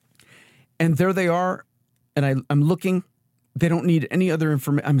 And there they are, and I'm looking. They don't need any other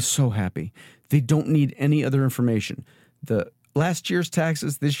information. I'm so happy. They don't need any other information. The last year's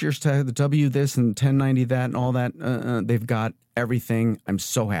taxes, this year's tax, the W this and 1090 that and all that, they've got everything. I'm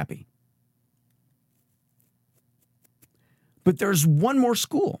so happy. But there's one more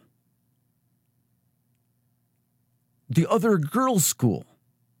school. The other girls' school.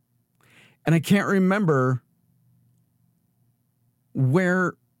 And I can't remember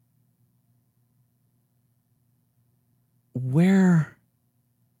where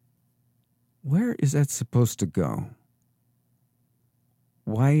is that supposed to go?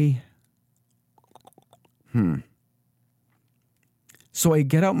 Why? So I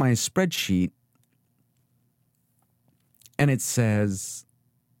get out my spreadsheet and it says,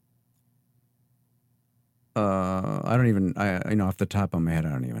 I know off the top of my head, I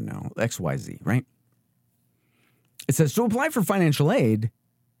don't even know. XYZ, right? It says, to apply for financial aid,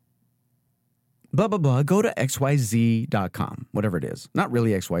 blah, blah, blah, go to xyz.com, whatever it is. Not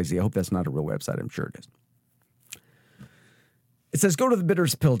really XYZ. I hope that's not a real website. I'm sure it is. It says, go to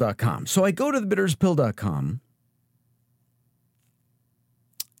thebitterspill.com. So I go to thebitterspill.com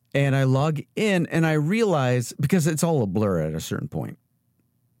and I log in and I realize, because it's all a blur at a certain point.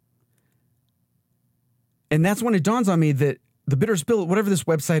 And that's when it dawns on me that the Bitterspill, whatever this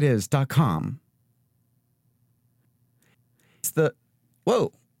website is, .com. It's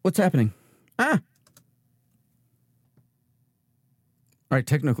whoa, what's happening? All right,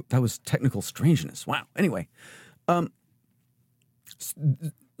 that was technical strangeness. Wow. Anyway,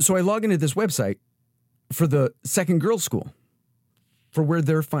 so I log into this website for the second girls' school, for where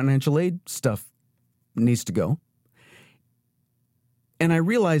their financial aid stuff needs to go. And I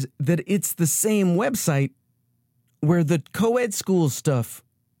realize that it's the same website where the co-ed school stuff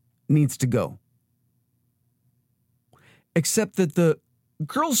needs to go. Except that the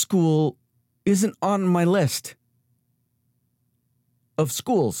girls' school isn't on my list of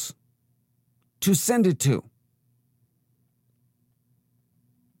schools to send it to.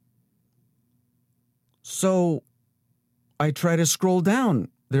 So I try to scroll down.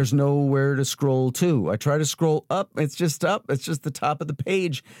 There's nowhere to scroll to. I try to scroll up. It's just up. It's just the top of the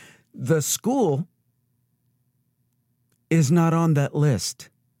page. The school is not on that list,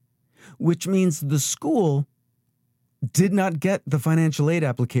 which means the school did not get the financial aid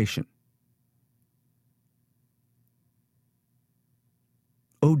application.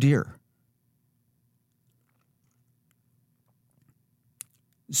 Oh dear.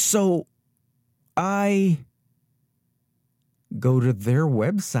 So I go to their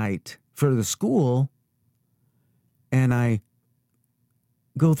website for the school and I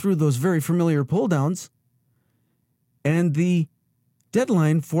go through those very familiar pull downs, and the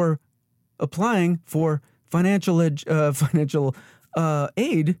deadline for applying for financial aid.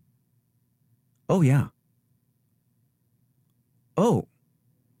 Oh yeah. Oh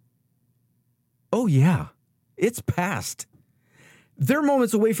yeah. It's passed. They're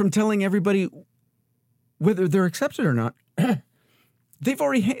moments away from telling everybody whether they're accepted or not. They've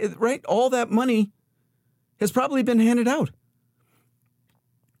already, right? All that money has probably been handed out.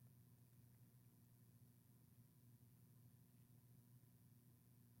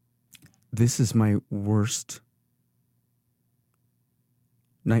 This is my worst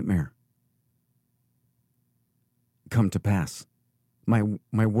nightmare come to pass. My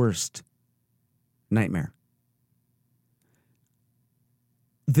worst nightmare.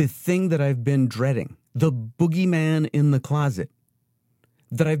 The thing that I've been dreading, the boogeyman in the closet,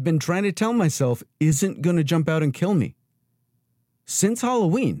 that I've been trying to tell myself isn't going to jump out and kill me since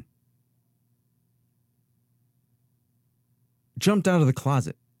Halloween, jumped out of the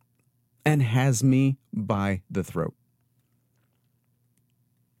closet and has me by the throat.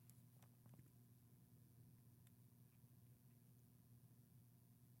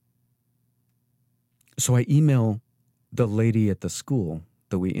 So I email the lady at the school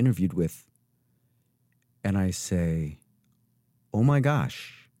that we interviewed with, and I say, oh my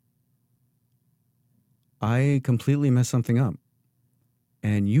gosh, I completely messed something up,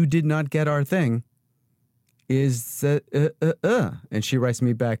 and you did not get our thing. And she writes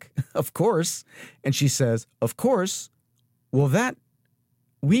me back, of course. And she says, of course. Well,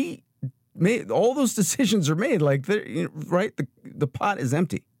 we made, all those decisions are made, like, right? The pot is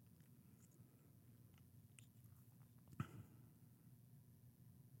empty.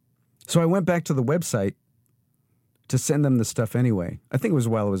 So I went back to the website to send them the stuff anyway. I think it was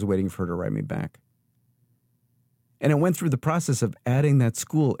while I was waiting for her to write me back. And I went through the process of adding that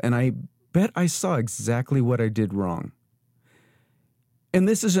school, and I bet I saw exactly what I did wrong. And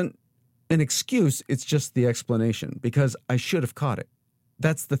this isn't an excuse, it's just the explanation, because I should have caught it.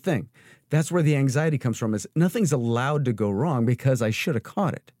 That's the thing. That's where the anxiety comes from, is nothing's allowed to go wrong because I should have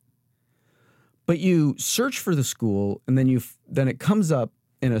caught it. But you search for the school, and then it comes up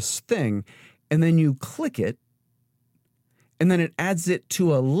in a thing, and then you click it, and then it adds it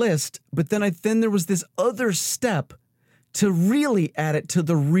to a list, but then there was this other step to really add it to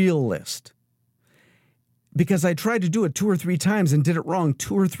the real list. Because I tried to do it 2 or 3 times and did it wrong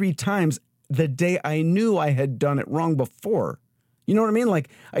 2 or 3 times the day I knew I had done it wrong before. You know what I mean? Like,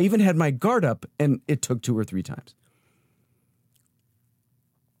 I even had my guard up, and it took 2 or 3 times.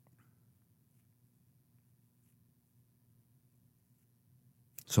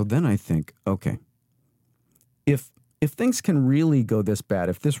 So then I think, okay, if things can really go this bad,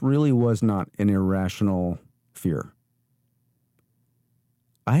 if this really was not an irrational fear,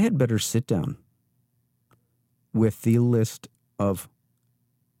 I had better sit down with the list of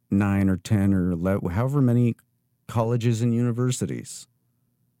 9 or 10 or 11, however many colleges and universities,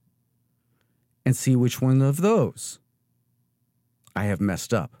 and see which one of those I have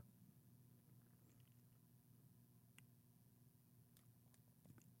messed up.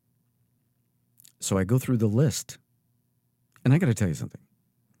 So I go through the list, and I got to tell you something.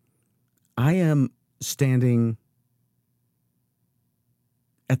 I am standing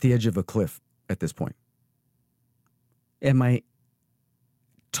at the edge of a cliff at this point. And my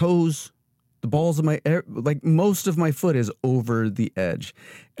toes, the balls of like most of my foot is over the edge.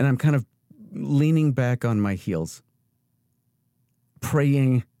 And I'm kind of leaning back on my heels,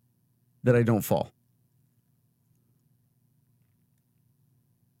 praying that I don't fall.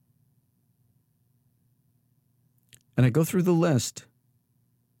 And I go through the list,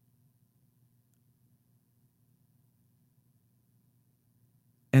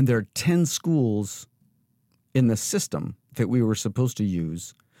 and there are 10 schools in the system that we were supposed to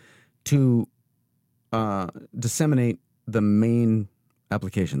use to disseminate the main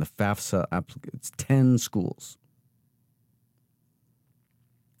application, the FAFSA application. It's 10 schools.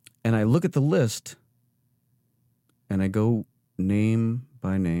 And I look at the list, and I go name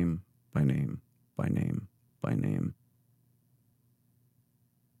by name by name by name by name.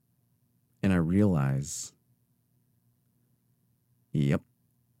 And I realize, yep,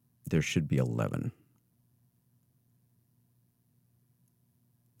 there should be 11.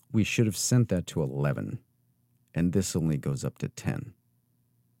 we should have sent that to 11, and this only goes up to 10.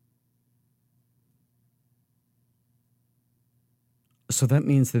 So that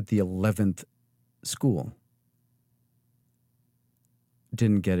means that the 11th school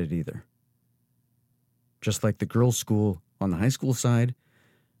didn't get it either. Just like the girls' school on the high school side,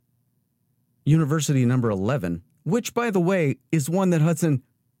 university number 11, which, by the way, is one that Hudson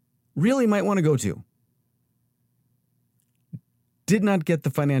really might want to go to, did not get the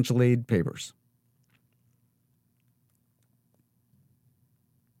financial aid papers.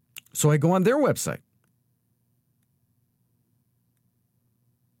 So I go on their website.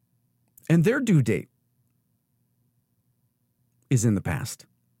 And their due date is in the past.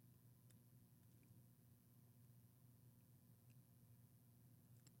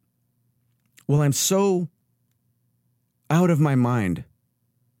 Well, I'm so out of my mind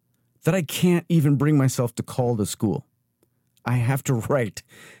that I can't even bring myself to call the school. I have to write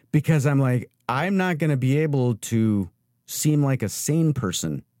because I'm like, I'm not going to be able to seem like a sane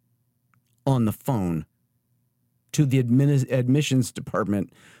person on the phone to the admissions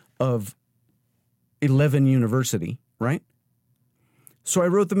department of 11 University, right? So I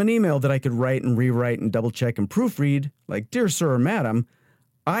wrote them an email that I could write and rewrite and double check and proofread, like, dear sir or madam,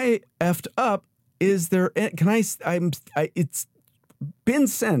 I effed up. Is there, can I, it's been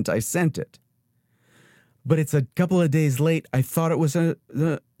sent. I sent it. But it's a couple of days late. I thought it was if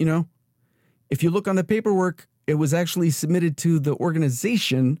you look on the paperwork, it was actually submitted to the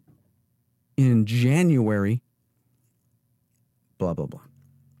organization in January. Blah, blah, blah.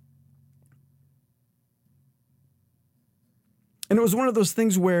 And it was one of those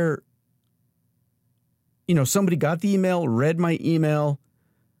things where, somebody got the email, read my email,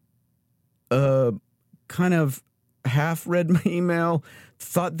 kind of half read my email,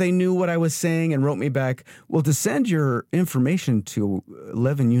 thought they knew what I was saying, and wrote me back, well, to send your information to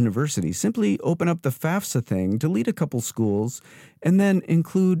 11 University, simply open up the FAFSA thing, delete a couple schools, and then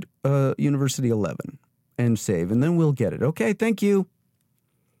include University 11 and save, and then we'll get it. Okay, thank you.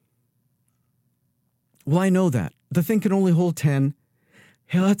 Well, I know that. The thing can only hold 10.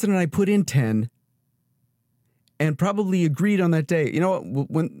 Hudson and I put in 10 and probably agreed on that day. You know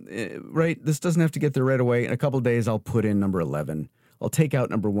what? Right? This doesn't have to get there right away. In a couple of days, I'll put in number 11. I'll take out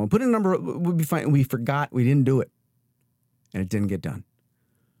number 1. Put in number, we'll be fine. We forgot. We didn't do it. And it didn't get done.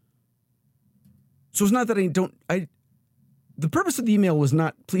 So it's not that the purpose of the email was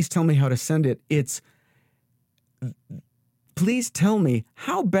not, please tell me how to send it. It's, please tell me,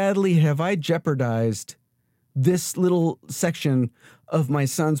 how badly have I jeopardized this little section of my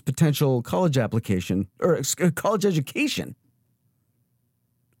son's potential college application or college education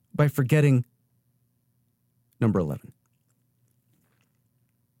by forgetting number 11.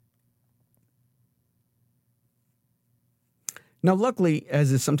 Now, luckily,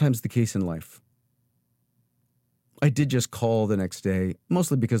 as is sometimes the case in life, I did just call the next day,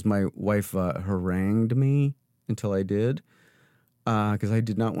 mostly because my wife harangued me until I did, because I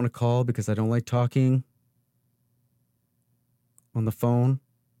did not want to call because I don't like talking on the phone,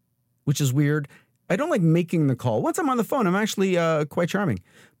 which is weird. I don't like making the call. Once I'm on the phone, I'm actually quite charming.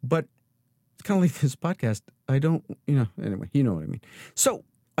 But it's kind of like this podcast. I don't, anyway, you know what I mean. So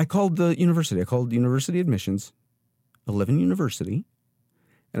I called the university. I called University Admissions, 11 University.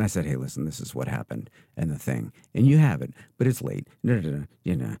 And I said, hey, listen, this is what happened and the thing. And you have it, but it's late. And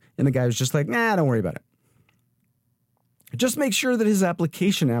the guy was just like, nah, don't worry about it. Just make sure that his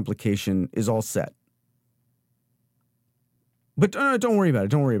application is all set. But don't worry about it.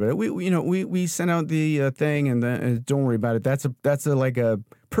 Don't worry about it. We sent out the thing, and don't worry about it. That's like a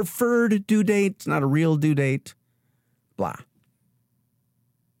preferred due date. It's not a real due date. Blah.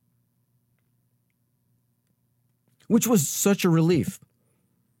 Which was such a relief.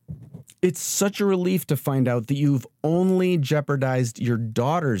 It's such a relief to find out that you've only jeopardized your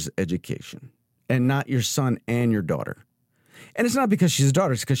daughter's education and not your son and your daughter. And it's not because she's a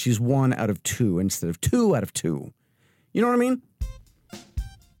daughter. It's because she's 1 out of 2 instead of 2 out of 2. You know what I mean?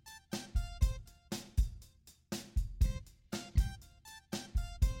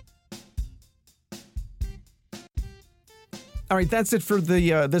 All right, that's it for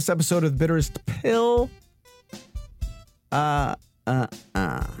the this episode of The Bitterest Pill.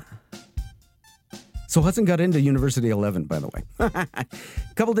 So Hudson got into University 11, by the way.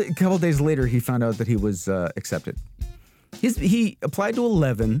 Couple days later, he found out that he was accepted. He applied to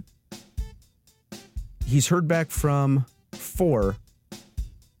 11. He's heard back from 4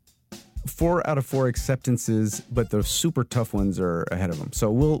 out of 4 acceptances, but the super tough ones are ahead of him.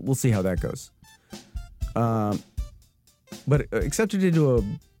 So we'll see how that goes. But accepted into a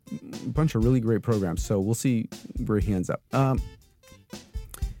bunch of really great programs. So we'll see where he ends up.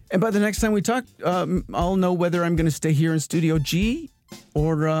 And by the next time we talk, I'll know whether I'm going to stay here in Studio G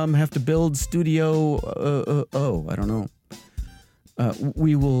or have to build Studio O. I don't know.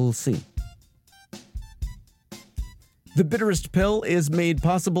 We will see. The Bitterest Pill is made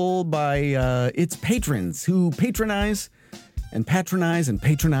possible by its patrons who patronize and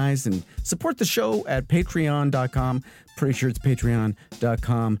support the show at patreon.com. Pretty sure it's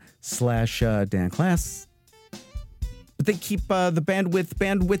patreon.com/Dan Class. But they keep the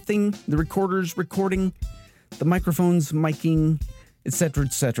bandwidthing, the recorders recording, the microphones miking, etc.,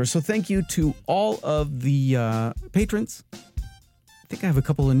 etc. So thank you to all of the patrons. I think I have a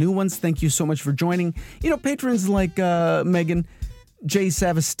couple of new ones. Thank you so much for joining. You know, patrons like Megan, Jay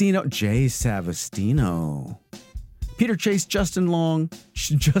Savastino, Peter Chase, Justin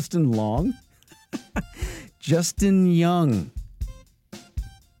Young,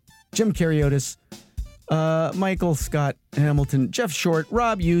 Jim Cariotis, Michael Scott Hamilton, Jeff Short,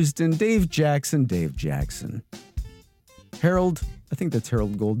 Rob Houston, Dave Jackson, Harold, I think that's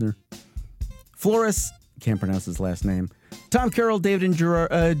Harold Goldner, Flores, can't pronounce his last name, Tom Carroll, David and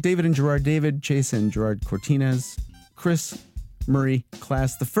Gerard David, Chase and Gerard Cortinez, Chris Murray,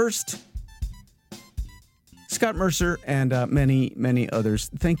 Class the First, Scott Mercer, and many, many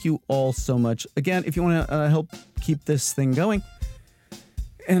others. Thank you all so much. Again, if you want to help keep this thing going,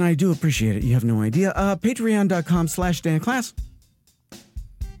 and I do appreciate it, you have no idea, patreon.com/DanClass.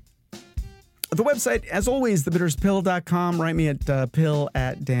 The website, as always, thebitterspill.com. Write me at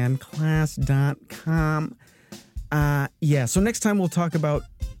pill@danclass.com. Yeah, so next time we'll talk about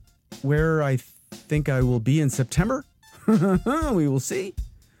where I think I will be in September. We will see.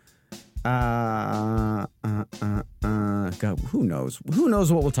 God, who knows? Who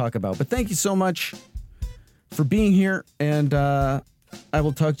knows what we'll talk about? But thank you so much for being here, and I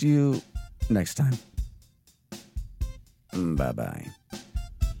will talk to you next time. Bye-bye.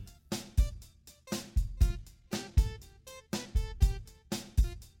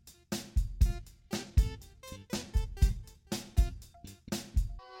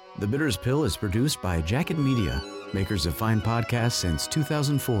 The Bitters Pill is produced by Jacket Media, makers of fine podcasts since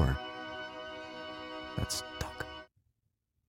 2004.